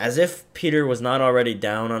then, as if Peter was not already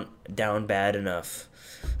down bad enough,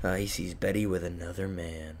 he sees Betty with another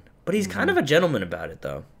man. But he's kind of a gentleman about it,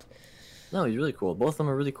 though. No, he's really cool. Both of them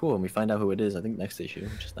are really cool, and we find out who it is, I think, next issue.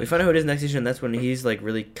 We find out who it is next issue, and that's when he's, like,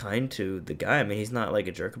 really kind to the guy. I mean, he's not, like,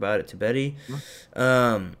 a jerk about it to Betty.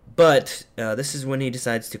 But this is when he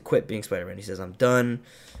decides to quit being Spider-Man. He says, I'm done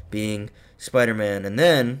being Spider-Man. And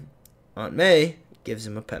then Aunt May gives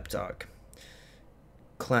him a pep talk.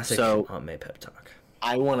 Classic Aunt May pep talk.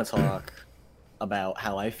 I want to talk about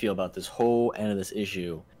how I feel about this whole end of this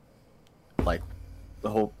issue, like, the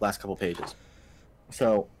whole last couple pages.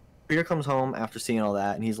 So... Peter comes home after seeing all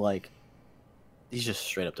that, and he's like, he's just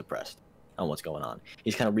straight up depressed on what's going on.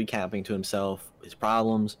 He's kind of recapping to himself his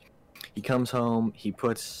problems. He comes home. He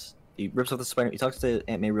rips off the Spider. He talks to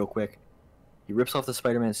Aunt May real quick. He rips off the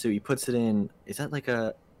Spider-Man suit. He puts it in. Is that like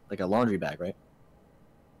a laundry bag, right?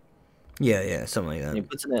 Yeah, something like that. And he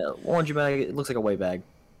puts it in a laundry bag. It looks like a white bag.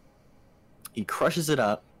 He crushes it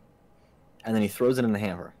up, and then he throws it in the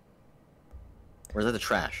hamper. Or is that the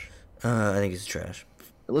trash? I think it's trash.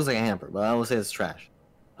 It looks like a hamper, but I will say it's trash.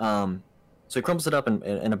 So he crumbles it up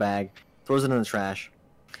in a bag, throws it in the trash,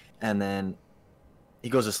 and then he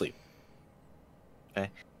goes to sleep. Okay.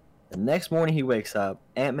 The next morning he wakes up.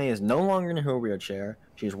 Aunt May is no longer in her wheelchair.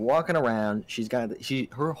 She's walking around.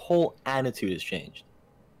 Her whole attitude has changed.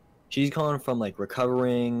 She's gone from like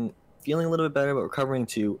recovering, feeling a little bit better, but recovering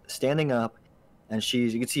to standing up, and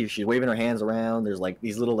you can see she's waving her hands around. There's like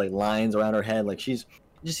these little like lines around her head. Like it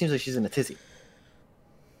just seems like she's in a tizzy.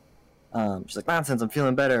 She's like, nonsense. I'm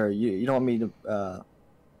feeling better. You don't want me to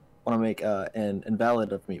want to make an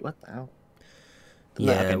invalid of me. What the hell?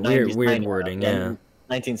 Yeah, weird wording. Yeah.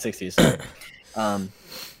 1960s.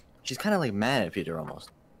 She's kind of like mad at Peter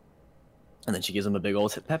almost, and then she gives him a big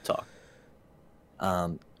old pep talk.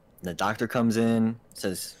 The doctor comes in,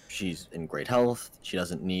 says she's in great health. She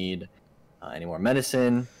doesn't need any more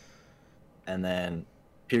medicine, and then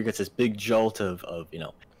Peter gets this big jolt of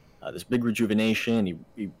this big rejuvenation.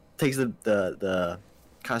 He takes the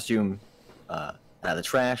costume out of the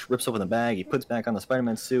trash, rips open the bag. He puts back on the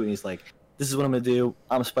Spider-Man suit, and he's like, "This is what I'm gonna do.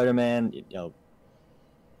 I'm Spider-Man.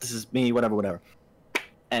 This is me. Whatever."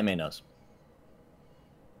 Aunt May knows.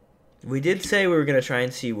 We did say we were gonna try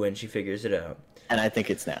and see when she figures it out, and I think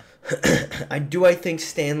it's now. I think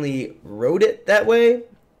Stanley wrote it that way.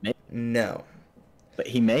 Maybe. No. But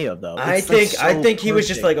he may have though. I think he was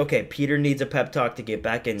just like, okay, Peter needs a pep talk to get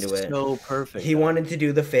back into it. So perfect. He wanted to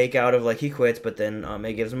do the fake out of like he quits, but then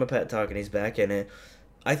May gives him a pep talk and he's back in it.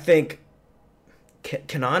 I think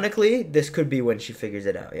canonically this could be when she figures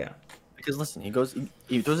it out. Yeah. Because listen, he throws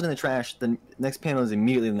it in the trash. The next panel is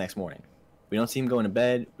immediately the next morning. We don't see him going to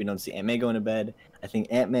bed. We don't see Aunt May going to bed. I think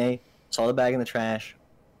Aunt May saw the bag in the trash,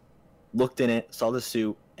 looked in it, saw the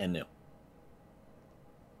suit, and knew.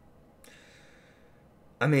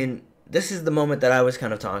 I mean, this is the moment that I was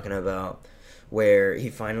kind of talking about, where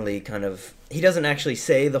he finally he doesn't actually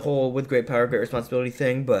say the whole with great power, great responsibility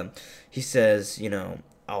thing, but he says,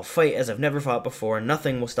 I'll fight as I've never fought before.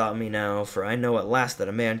 Nothing will stop me now, for I know at last that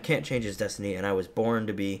a man can't change his destiny, and I was born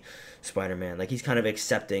to be Spider-Man. Like, he's kind of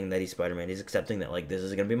accepting that he's Spider-Man. He's accepting that, like, this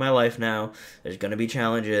is going to be my life now. There's going to be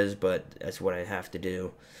challenges, but that's what I have to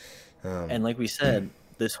do. And like we said,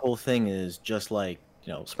 this whole thing is just like,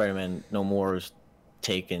 Spider-Man No More's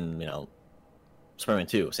taken, Spider-Man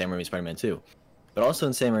 2, Sam Raimi's Spider-Man 2. But also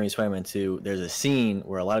in Sam Raimi's Spider-Man 2, there's a scene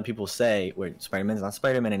where a lot of people say where Spider-Man's not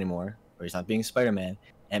Spider-Man anymore, or he's not being Spider-Man.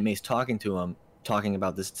 Aunt May's talking to him, talking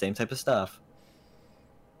about this same type of stuff.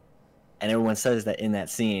 And everyone says that in that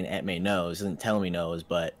scene, Aunt May knows, doesn't tell him he knows,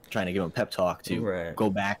 but trying to give him a pep talk to go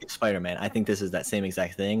back to Spider-Man. I think this is that same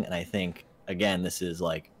exact thing, and I think, again, this is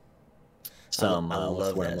like some I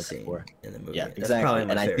love what that I'm looking scene for. in the movie. Yeah, That's exactly.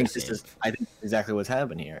 And I think scene. I think exactly what's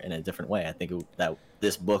happened here in a different way. I think that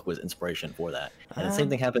this book was inspiration for that. And the same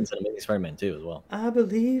thing happens in Amazing Spider-Man 2 as well. I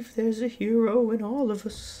believe there's a hero in all of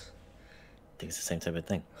us. I think it's the same type of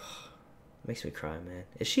thing. Makes me cry, man.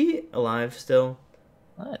 Is she alive still?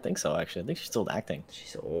 I think so, actually. I think she's still acting.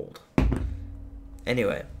 She's old.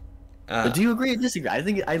 Anyway. But do you agree or disagree?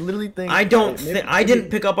 I literally think... I didn't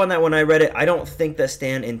pick up on that when I read it. I don't think that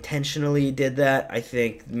Stan intentionally did that. I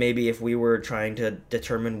think maybe if we were trying to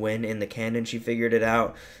determine when in the canon she figured it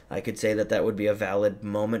out, I could say that would be a valid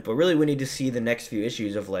moment. But really we need to see the next few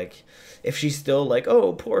issues of, like, if she's still like,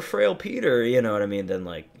 oh, poor frail Peter, you know what I mean? Then,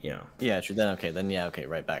 like, Yeah, true. Then, okay,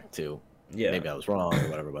 right back to... Yeah. Maybe I was wrong or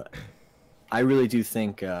whatever, but... I really do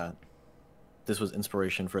think this was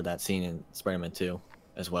inspiration for that scene in Spider-Man 2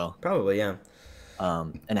 as well. Probably, yeah.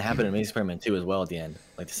 And it happened in Amazing Spider-Man 2 as well at the end.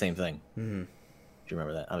 Like, the same thing. Mm-hmm. If you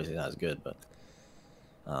remember that. Obviously not as good, but...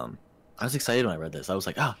 I was excited when I read this. I was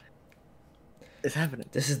like, it's happening.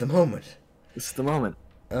 This is the moment. This is the moment.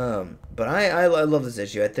 But I love this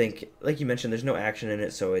issue. I think, like you mentioned, there's no action in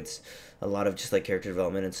it, so it's a lot of just, like, character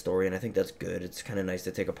development and story, and I think that's good. It's kind of nice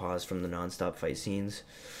to take a pause from the non-stop fight scenes.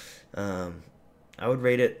 I would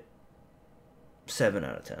rate it 7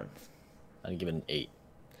 out of 10. I'd give it an 8.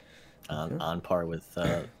 On par with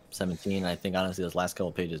 17. I think, honestly, those last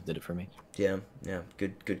couple pages did it for me. Yeah.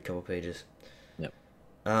 Good couple pages. Yep.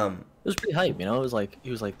 It was pretty hype, It was like,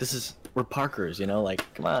 he was like, we're Parkers,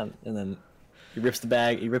 like, come on. And then he rips the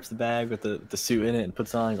bag with the suit in it and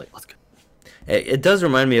puts it on. He's like, let's go. It does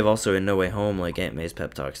remind me of also in No Way Home, like Aunt May's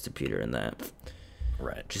pep talks to Peter in that.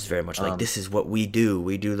 Right. Just very much like, this is what we do.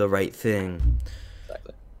 We do the right thing.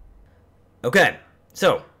 Exactly. Okay,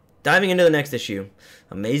 so diving into the next issue,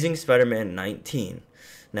 Amazing Spider-Man 19.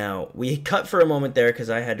 Now, we cut for a moment there because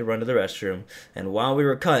I had to run to the restroom, and while we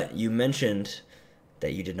were cut, you mentioned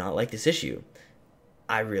that you did not like this issue.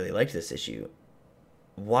 I really liked this issue.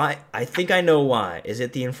 Why? I think I know why. Is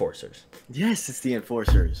it the Enforcers? Yes, it's the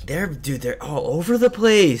Enforcers. They're all over the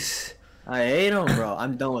place. I hate them, bro.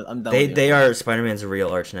 I'm done with. They are Spider-Man's real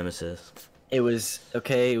arch nemesis. It was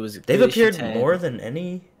okay. It was. They've appeared more than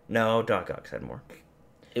any. No, Doc Ock had more.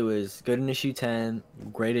 It was good in issue 10.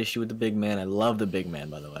 Great issue with the big man. I love the big man,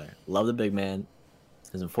 by the way. Love the big man.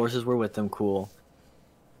 His Enforcers were with them. Cool.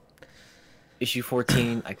 Issue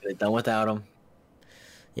 14, I could have done without them.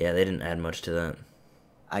 Yeah, they didn't add much to that.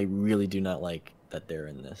 I really do not like that they're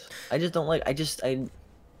in this. I just don't like.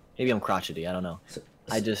 Maybe I'm crotchety. I don't know.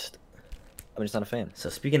 I'm just not a fan. So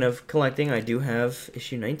speaking of collecting, I do have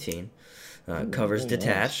issue 19. Covers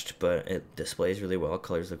detached, but it displays really well.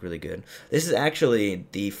 Colors look really good. This is actually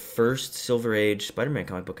the first Silver Age Spider-Man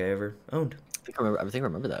comic book I ever owned. I think I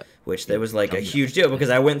remember that. Which that was like a huge deal because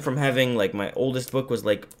I went from having like my oldest book was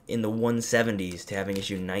like in the 170s to having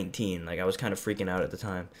issue 19. Like I was kind of freaking out at the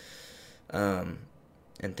time,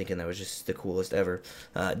 and thinking that was just the coolest ever.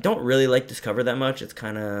 Don't really like this cover that much. It's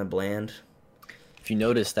kind of bland. If you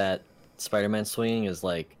notice that Spider-Man swinging is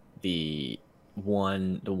like the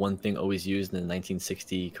one thing always used in the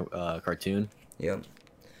 1960 cartoon. Yep.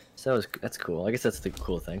 So that's cool. I guess that's the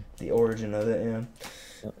cool thing. The origin of it, yeah.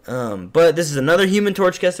 Yep. But this is another Human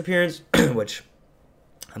Torch guest appearance, which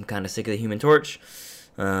I'm kind of sick of the Human Torch.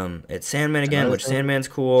 It's Sandman again, which Sandman's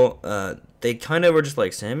cool. They kind of were just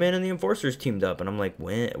like, Sandman and the Enforcers teamed up, and I'm like,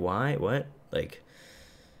 when? Why? What? Like,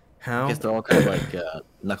 how? I guess they're all kind of like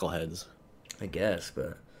knuckleheads. I guess,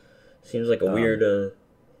 but seems like a weird...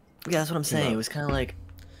 Yeah, that's what I'm saying. It was kind of like...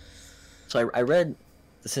 So I read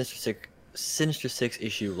the Sinister Six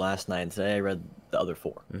issue last night, and today I read the other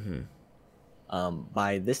 4. Mm-hmm.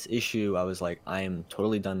 By this issue, I was like, I am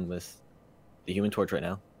totally done with the Human Torch right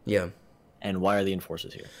now. Yeah. And why are the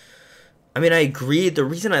Enforcers here? I mean, I agree. The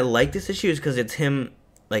reason I like this issue is because it's him,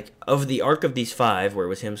 like, of the arc of these 5, where it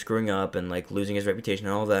was him screwing up and, like, losing his reputation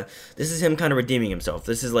and all that, this is him kind of redeeming himself.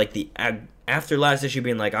 This is, like, the after last issue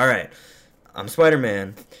being like, all right, I'm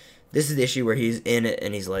Spider-Man. This is the issue where he's in it,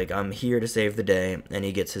 and he's like, I'm here to save the day, and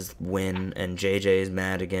he gets his win, and JJ is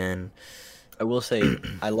mad again. I will say,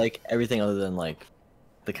 I like everything other than, like,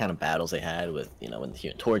 the kind of battles they had with, when the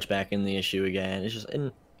Human Torch back in the issue again. It's just,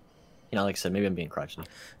 and, like I said, maybe I'm being crotchety.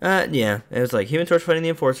 Yeah, it was like Human Torch fighting the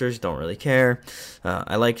Enforcers, don't really care.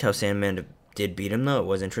 I liked how Sandman did beat him, though. It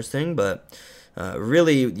was interesting, but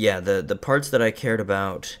really, yeah, the parts that I cared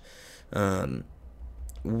about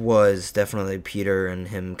was definitely Peter and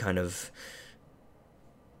him kind of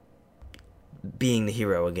being the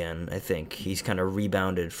hero again. I think he's kind of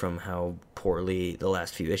rebounded from how poorly the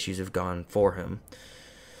last few issues have gone for him.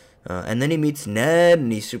 And then he meets Ned,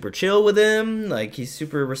 and he's super chill with him. Like, he's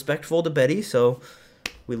super respectful to Betty, so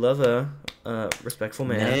we love a respectful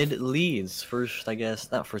man. Ned Leeds, first, I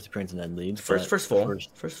guess, not first appearance of Ned Leeds. First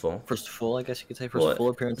full, I guess you could say. Full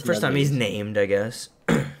appearance. First time he's named, I guess.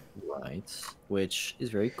 Right, which is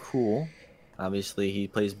very cool. Obviously, he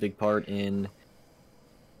plays a big part in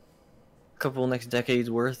a couple next decades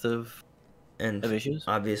worth of issues.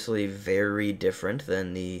 Obviously, very different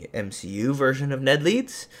than the MCU version of Ned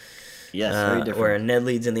Leeds. Yes, very different. Where Ned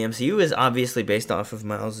Leeds in the MCU is obviously based off of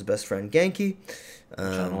Miles' best friend Genki. I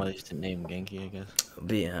don't know why they used to name Genki, I guess.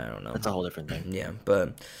 But yeah, I don't know. That's a whole different thing. Yeah,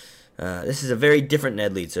 but this is a very different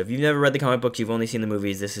Ned Leeds. So if you've never read the comic books, you've only seen the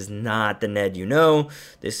movies, this is not the Ned you know.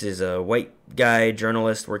 This is a white guy,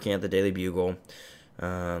 journalist, working at the Daily Bugle.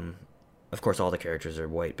 Of course, all the characters are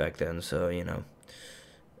white back then, so,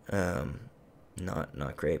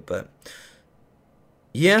 not great, but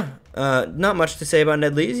yeah, not much to say about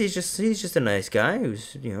Ned Leeds. He's just a nice guy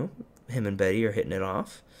who's, him and Betty are hitting it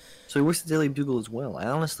off. So he works at the Daily Bugle as well. I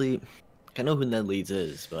know who Ned Leeds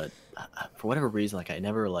is, but for whatever reason, I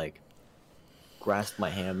never grasped my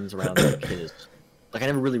hands around I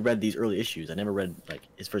never really read these early issues. I never read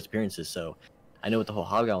his first appearances, so I know with the whole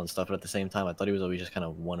Hobgoblin stuff, but at the same time, I thought he was always just kind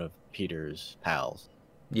of one of Peter's pals.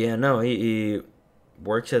 Yeah, no, he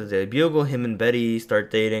works at the Daily Bugle. Him and Betty start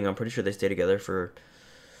dating. I'm pretty sure they stay together for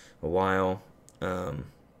a while.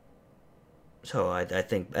 So I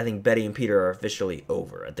think Betty and Peter are officially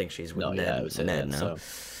over. I think she's with Ned now.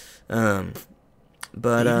 So.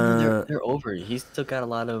 But they're over. He's still got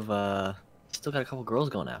a couple girls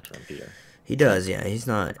going after him, Peter. He does, yeah. He's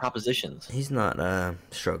not propositions. He's not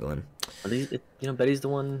struggling. But Betty's the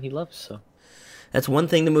one he loves. So That's one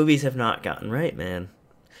thing the movies have not gotten right, man.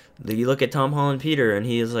 You look at Tom Holland Peter, and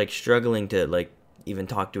he is like struggling to like even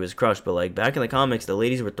talk to his crush, but like back in the comics, the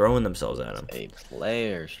ladies were throwing themselves at him. A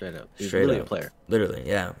player, straight up. He's Straight really up. a player. Literally,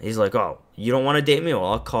 yeah. He's like, oh, you don't want to date me? Well,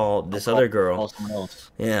 I'll call this other girl. Call someone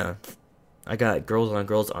else. Yeah. I got girls on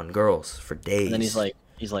girls on girls for days. And then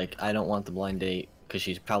he's like, I don't want the blind date because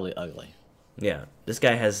she's probably ugly. Yeah. This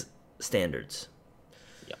guy has standards.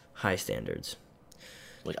 Yep. High standards.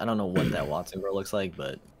 Which I don't know what that Watson girl looks like,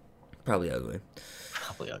 but Probably ugly.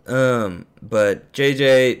 probably ugly. But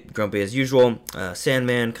JJ, grumpy as usual.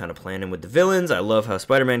 Sandman, kind of playing him with the villains. I love how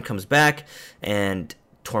Spider-Man comes back and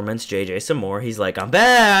torments JJ some more. He's like, I'm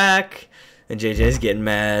back! And JJ's getting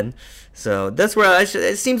mad. So that's where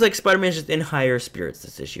it seems like Spider-Man's just in higher spirits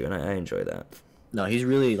this issue, and I enjoy that. No, he's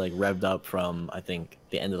really like revved up from, I think,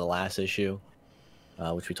 the end of the last issue,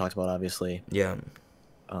 which we talked about, obviously. Yeah.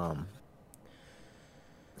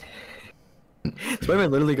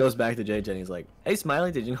 Spider-Man literally goes back to JJ and he's like, hey,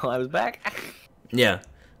 Smiley, did you know I was back? Yeah.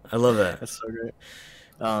 I love that. That's so great.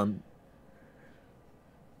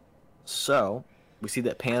 So, we see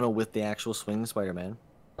that panel with the actual swinging Spider-Man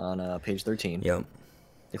on page 13. Yep.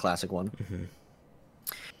 The classic one.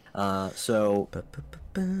 Mm-hmm. So...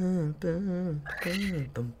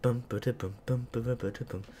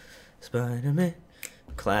 Spider-Man.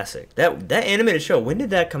 Classic. That animated show, when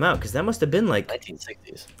did that come out? Because that must have been like...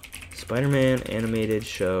 1960s. Spider-Man animated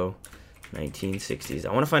show, 1960s.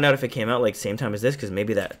 I want to find out if it came out like same time as this, because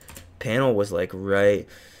maybe that panel was like right...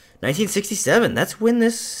 1967. That's when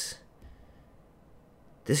this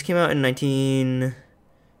came out in 19...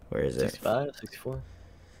 Where is it? 65, 64?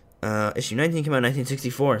 Issue 19 came out in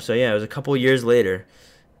 1964. So yeah, it was a couple years later.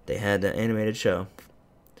 They had the animated show.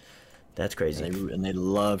 That's crazy. And they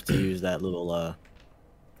love to use that little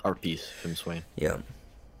art piece from Swain. Yeah.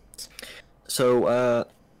 So,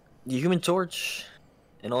 the Human Torch,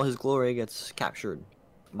 in all his glory, gets captured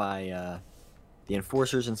by the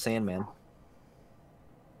Enforcers and Sandman.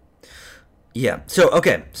 Yeah. So,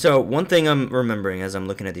 okay. So, one thing I'm remembering as I'm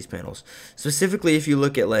looking at these panels, specifically if you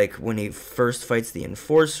look at, like, when he first fights the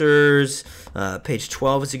Enforcers, page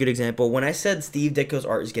 12 is a good example. When I said Steve Ditko's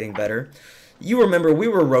art is getting better, you remember we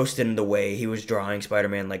were roasting the way he was drawing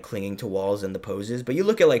Spider-Man, like, clinging to walls and the poses. But you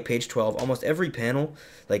look at, like, page 12, almost every panel,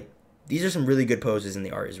 like, these are some really good poses, and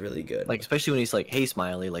the art is really good. Like, especially when he's like, "Hey,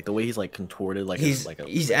 Smiley," like the way he's like contorted, like he's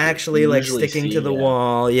actually like sticking to the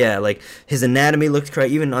wall. Yeah, like his anatomy looks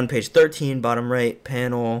correct. Even on page 13, bottom right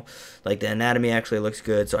panel, like the anatomy actually looks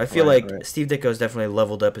good. So I feel like Steve Ditko's definitely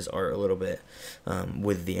leveled up his art a little bit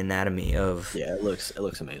with the anatomy of. Yeah, it looks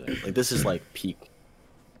amazing. Like this is like peak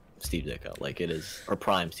Steve Ditko, like it is, or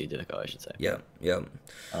prime Steve Ditko, I should say. Yeah, yeah.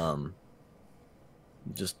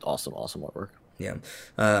 Just awesome artwork. Yeah.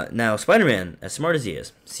 Now, Spider-Man, as smart as he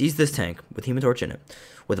is, sees this tank with Human Torch in it,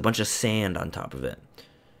 with a bunch of sand on top of it.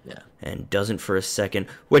 Yeah. And doesn't for a second.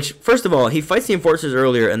 Which, first of all, he fights the Enforcers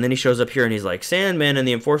earlier, and then he shows up here and he's like, Sandman and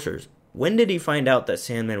the Enforcers. When did he find out that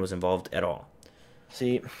Sandman was involved at all?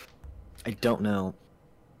 See, I don't know.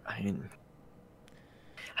 I mean,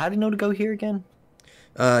 how did he know to go here again?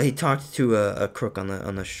 He talked to a crook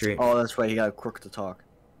on the street. Oh, that's right. He got a crook to talk.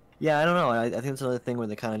 Yeah, I don't know. I think it's another thing where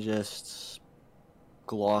they kind of just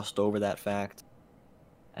glossed over that fact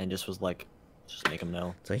and just was like, just make him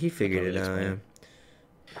know. So he figured it out. Yeah.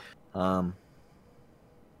 Or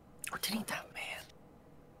did he that man?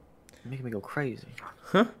 You're making me go crazy.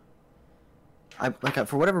 Huh?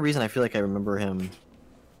 For whatever reason, I feel like I remember him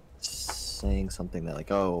saying something that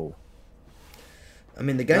like, oh. I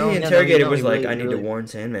mean, the guy he interrogated was like, I need to warn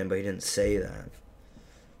Sandman, but he didn't say that.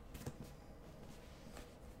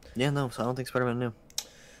 Yeah, no, so I don't think Spider-Man knew.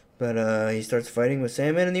 But he starts fighting with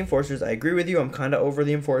Sandman and the Enforcers. I agree with you. I'm kind of over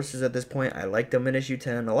the Enforcers at this point. I liked them in issue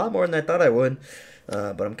 10 a lot more than I thought I would.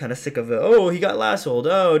 But I'm kind of sick of it. Oh, he got lassoed.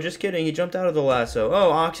 Oh, just kidding. He jumped out of the lasso.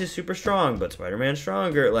 Oh, Ox is super strong, but Spider-Man's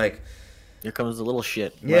stronger. Like, here comes the little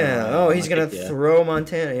shit. Yeah. Oh, he's going to throw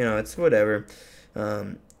Montana. You know, it's whatever.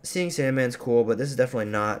 Seeing Sandman's cool, but this is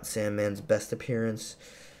definitely not Sandman's best appearance.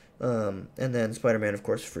 And then Spider-Man, of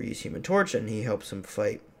course, frees Human Torch, and he helps him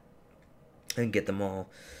fight and get them all.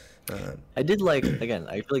 I did like, again,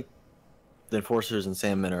 I feel like the Enforcers and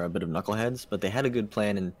Sandman are a bit of knuckleheads, but they had a good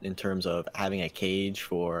plan in terms of having a cage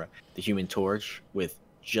for the Human Torch with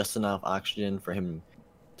just enough oxygen for him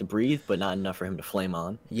to breathe, but not enough for him to flame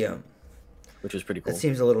on. Yeah. Which was pretty cool. That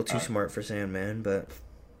seems a little too smart for Sandman, but...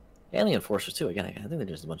 And the Enforcers, too. Again, I think they're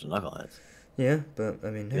just a bunch of knuckleheads. Yeah, but,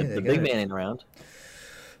 I mean, hey, the big man ain't around.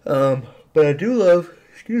 But I do love...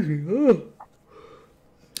 Excuse me.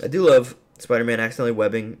 I do love Spider-Man accidentally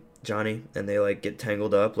webbing Johnny, and they like get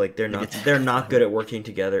tangled up. Like they're not good at working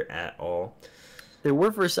together at all. They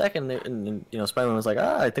were for a second, and Spider-Man was like,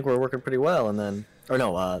 I think we're working pretty well, and then, or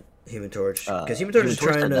no, Human Torch, because Human Torch is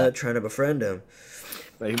trying to befriend him.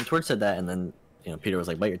 Right, Human Torch said that, and then Peter was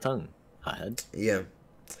like, "Bite your tongue, hothead." Yeah,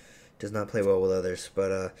 does not play well with others.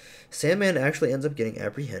 But Sandman actually ends up getting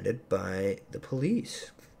apprehended by the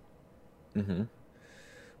police,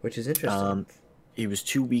 which is interesting. He was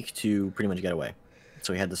too weak to pretty much get away,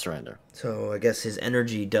 so he had to surrender. So I guess his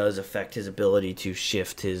energy does affect his ability to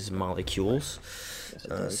shift his molecules.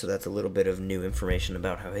 Yes, so that's a little bit of new information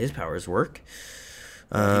about how his powers work.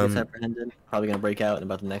 He gets apprehended. Probably going to break out in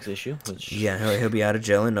about the next issue. Yeah, he'll be out of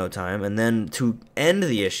jail in no time. And then to end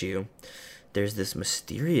the issue, there's this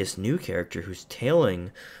mysterious new character who's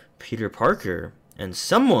tailing Peter Parker, and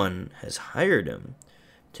someone has hired him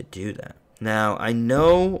to do that. Now,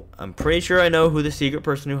 I'm pretty sure I know who the secret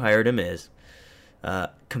person who hired him is.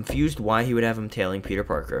 Confused why he would have him tailing Peter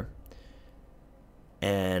Parker.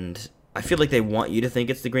 And I feel like they want you to think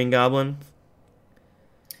it's the Green Goblin.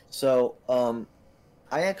 So,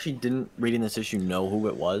 I actually didn't, reading this issue, know who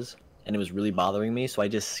it was, and it was really bothering me, so I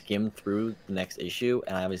just skimmed through the next issue,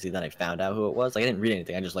 and obviously then I found out who it was. Like, I didn't read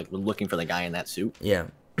anything, I just, was looking for the guy in that suit. Yeah.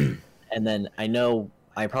 And then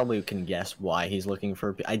I probably can guess why he's looking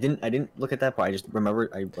for... I didn't look at that part, I just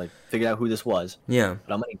remembered, I, figured out who this was. Yeah.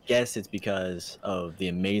 But I'm gonna guess it's because of the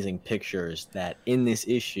amazing pictures that, in this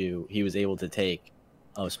issue, he was able to take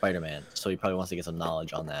of Spider-Man, so he probably wants to get some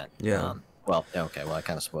knowledge on that. Yeah. Well, okay. Well, I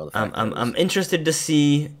kind of spoiled the fact. I'm interested to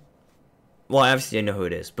see. Well, obviously I know who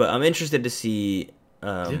it is, but I'm interested to see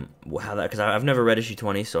how that, because I've never read issue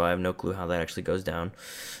 20, so I have no clue how that actually goes down.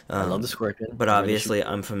 I love the Scorpion, but obviously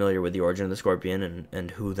I'm familiar with the origin of the Scorpion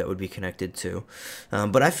and who that would be connected to.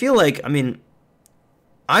 But I feel like,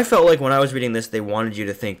 I felt like when I was reading this, they wanted you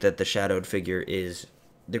to think that the shadowed figure is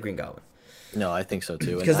the Green Goblin. No, I think so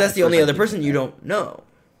too. Because that's the only other person you don't know.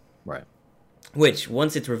 Right. Which,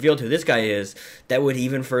 once it's revealed who this guy is, that would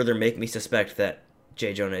even further make me suspect that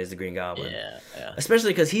J. Jonah is the Green Goblin. Yeah.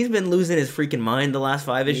 Especially because he's been losing his freaking mind the last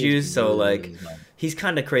 5 issues, so, he's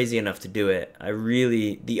kind of crazy enough to do it. I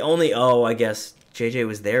guess JJ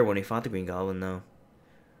was there when he fought the Green Goblin, though.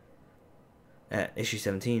 At issue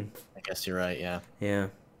 17. I guess you're right, yeah. Yeah.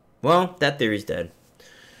 Well, that theory's dead.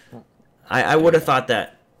 I would have thought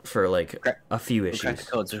that for, a few issues. Crack the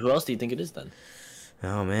code. So who else do you think it is, then?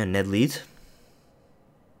 Oh, man, Ned Leeds?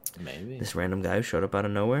 Maybe. This random guy who showed up out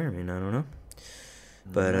of nowhere. I don't know.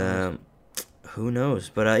 But who knows?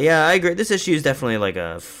 But yeah, I agree. This issue is definitely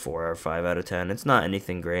a 4 or 5 out of 10. It's not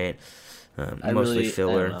anything great. Mostly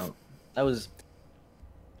filler. That was...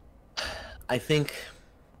 I think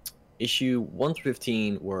issue 1 through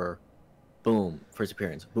 15 were boom, first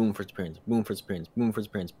appearance, boom, first appearance, boom, first appearance, boom, first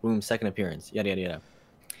appearance, boom, second appearance, yada, yada, yada.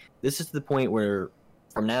 This is the point where,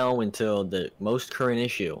 from now until the most current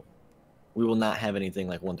issue, we will not have anything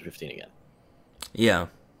like 1 through 15 again. Yeah.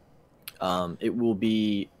 It will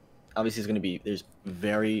be, obviously, there's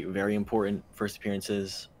very, very important first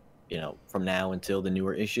appearances, from now until the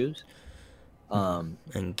newer issues. And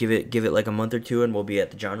give it a month or two, and we'll be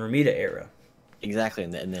at the John Romita era. Exactly,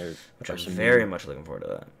 and there which I'm very much looking forward to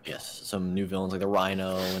that. Yes, some new villains like the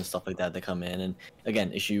Rhino and stuff like that come in, and again,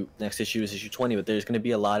 next issue is issue 20, but there's going to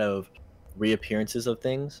be a lot of reappearances of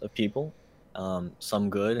people. Some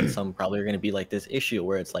good, and some probably are going to be like this issue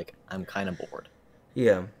where it's like, I'm kind of bored.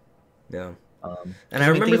 Yeah. And I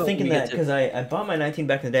remember thinking that because I bought my 19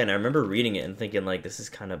 back in the day, and I remember reading it and thinking this is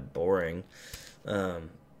kind of boring,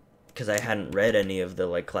 because I hadn't read any of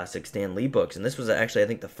the classic Stan Lee books, and this was actually I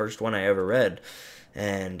think the first one I ever read,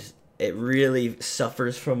 and it really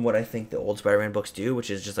suffers from what I think the old Spider-Man books do, which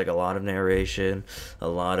is just a lot of narration, a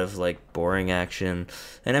lot of boring action,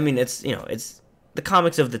 and it's it's the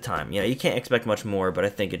comics of the time. You can't expect much more, but I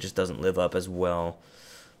think it just doesn't live up as well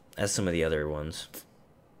as some of the other ones.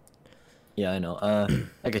 Yeah, I know. I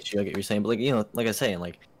get what you're saying, but like I was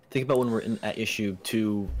saying, think about when we're at issue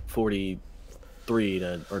 243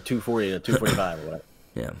 or 240 to 245 or whatever.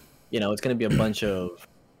 Yeah. It's going to be a bunch of,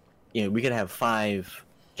 we could have 5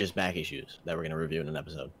 just back issues that we're going to review in an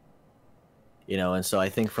episode. And so I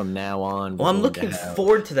think from now on... Well, I'm looking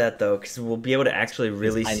forward to that, though, because we'll be able to actually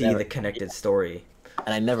really see the connected story.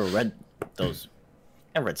 And I never read those.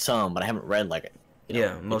 I read some, but I haven't read,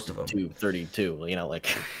 most of them. 232,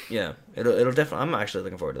 Yeah, it'll definitely... I'm actually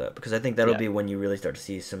looking forward to that, because I think that'll be when you really start to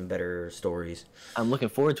see some better stories. I'm looking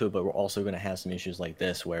forward to it, but we're also going to have some issues like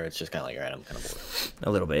this, where it's just kind of all right, I'm kind of bored. A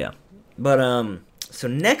little bit, yeah. But, so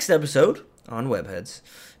next episode on Webheads,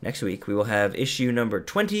 next week, we will have issue number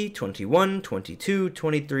 20, 21, 22,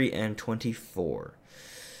 23, and 24.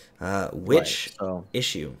 Which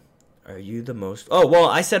issue are you the most... Oh, well,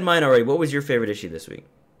 I said mine already. What was your favorite issue this week?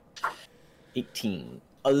 18.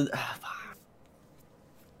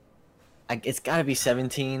 It's got to be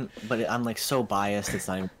 17, but I'm like so biased. It's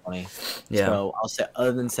not even funny. Yeah. So I'll say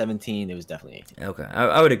other than 17, it was definitely 18. Okay,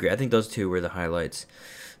 I would agree. I think those two were the highlights.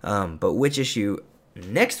 But which issue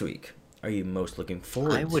next week are you most looking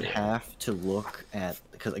forward to? I would have to look at,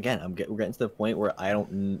 because again, we're getting to the point where I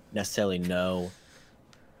don't necessarily know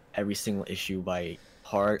every single issue by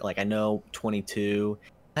heart. Like I know 22.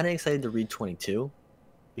 Kind of excited to read 22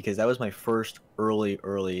 because that was my first early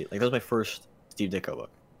like that was my first Steve Ditko book.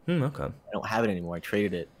 Okay. I don't have it anymore. I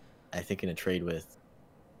traded it, I think, in a trade with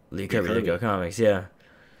Lee Kirby Ditko Comics, yeah.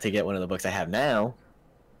 To get one of the books I have now.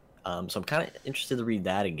 So I'm kind of interested to read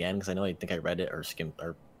that again because I think I read it or skimmed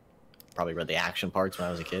or probably read the action parts when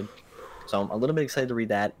I was a kid. So I'm a little bit excited to read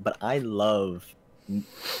that. But I love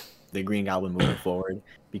the Green Goblin moving forward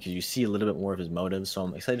because you see a little bit more of his motives. So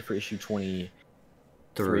I'm excited for issue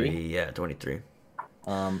 23. Yeah, 23.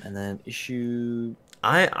 And then issue...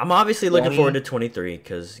 I'm obviously looking forward to 23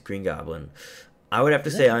 because Green Goblin. I would have to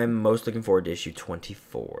say I'm most looking forward to issue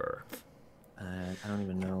 24. I don't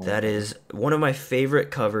even know. That is one of my favorite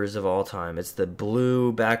covers of all time. It's the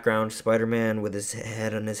blue background Spider-Man with his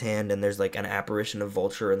head on his hand, and there's like an apparition of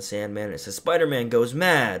Vulture and Sandman. It says Spider-Man goes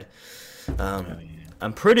mad.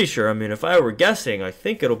 I'm pretty sure. I mean, if I were guessing, I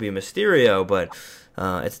think it'll be Mysterio, but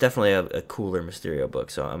it's definitely a cooler Mysterio book.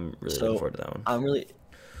 So I'm really looking forward to that one. I'm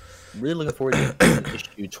really looking forward to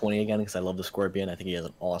issue 20 again because I love the Scorpion. I think he has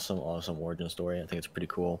an awesome origin story. I think it's pretty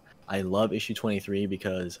cool. I love issue 23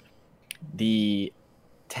 because the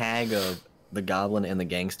tag of the Goblin and the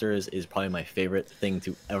Gangsters is probably my favorite thing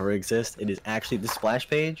to ever exist. It is actually, the splash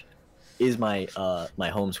page is my my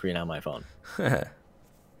home screen on my phone.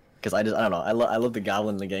 Because I don't know, I love the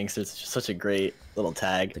Goblin and the Gangsters. It's just such a great little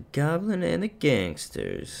tag. The Goblin and the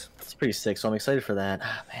Gangsters. It's pretty sick, so I'm excited for that.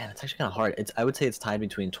 Man, it's actually kind of hard. I would say it's tied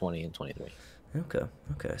between 20 and 23.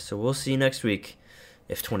 Okay. So we'll see next week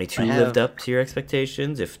if 22 lived up to your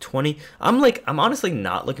expectations. If 20, I'm honestly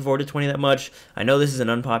not looking forward to 20 that much. I know this is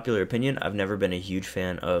an unpopular opinion. I've never been a huge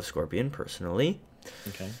fan of Scorpion personally.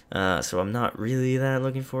 Okay. So I'm not really that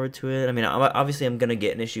looking forward to it. I mean, obviously I'm gonna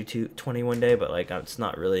get an issue 20 one day, but like it's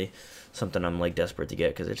not really something I'm like desperate to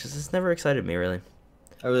get because it's never excited me really.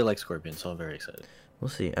 I really like Scorpion, so I'm very excited. We'll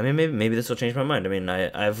see. I mean, maybe this will change my mind. I mean,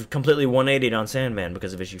 I've completely 180'd on Sandman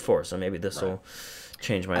because of issue 4, so maybe this will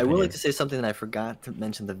change my opinion. I would like to say something that I forgot to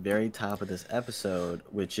mention at the very top of this episode,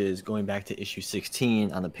 which is going back to issue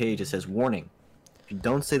 16 on the page. It says, "Warning. If you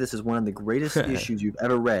don't say this is one of the greatest issues you've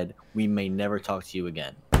ever read, we may never talk to you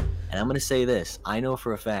again." And I'm going to say this. I know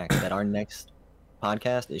for a fact that our next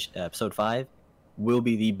podcast, episode 5, will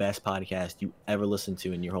be the best podcast you ever listened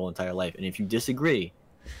to in your whole entire life. And if you disagree,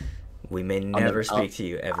 we may never speak to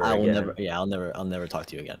you ever again. I'll never talk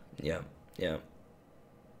to you again. Yeah.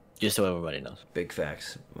 Just so everybody knows. Big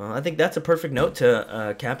facts. Well, I think that's a perfect note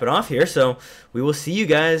to cap it off here. So we will see you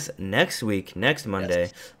guys next week, next Monday.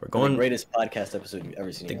 Yes. We're going the greatest podcast episode you've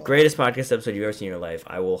ever seen. The greatest podcast episode you've ever seen in your life.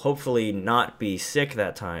 I will hopefully not be sick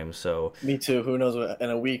that time. So me too. Who knows?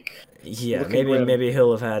 In a week. Yeah, maybe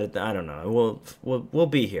he'll have had it. I don't know. We'll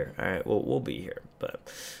be here. All right, we'll be here. But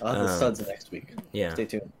I'll have the Suds next week. Yeah. Stay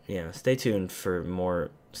tuned. Yeah, stay tuned for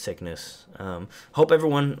more sickness. Hope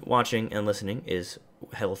everyone watching and listening is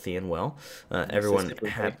healthy and well. Everyone,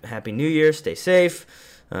 happy New Year. Stay safe.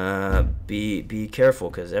 Be careful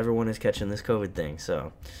because everyone is catching this COVID thing.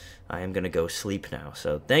 So I am gonna go sleep now.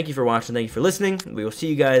 So thank you for watching. Thank you for listening. We will see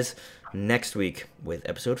you guys next week with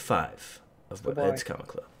episode 5 of Webheads Comic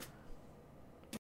Club.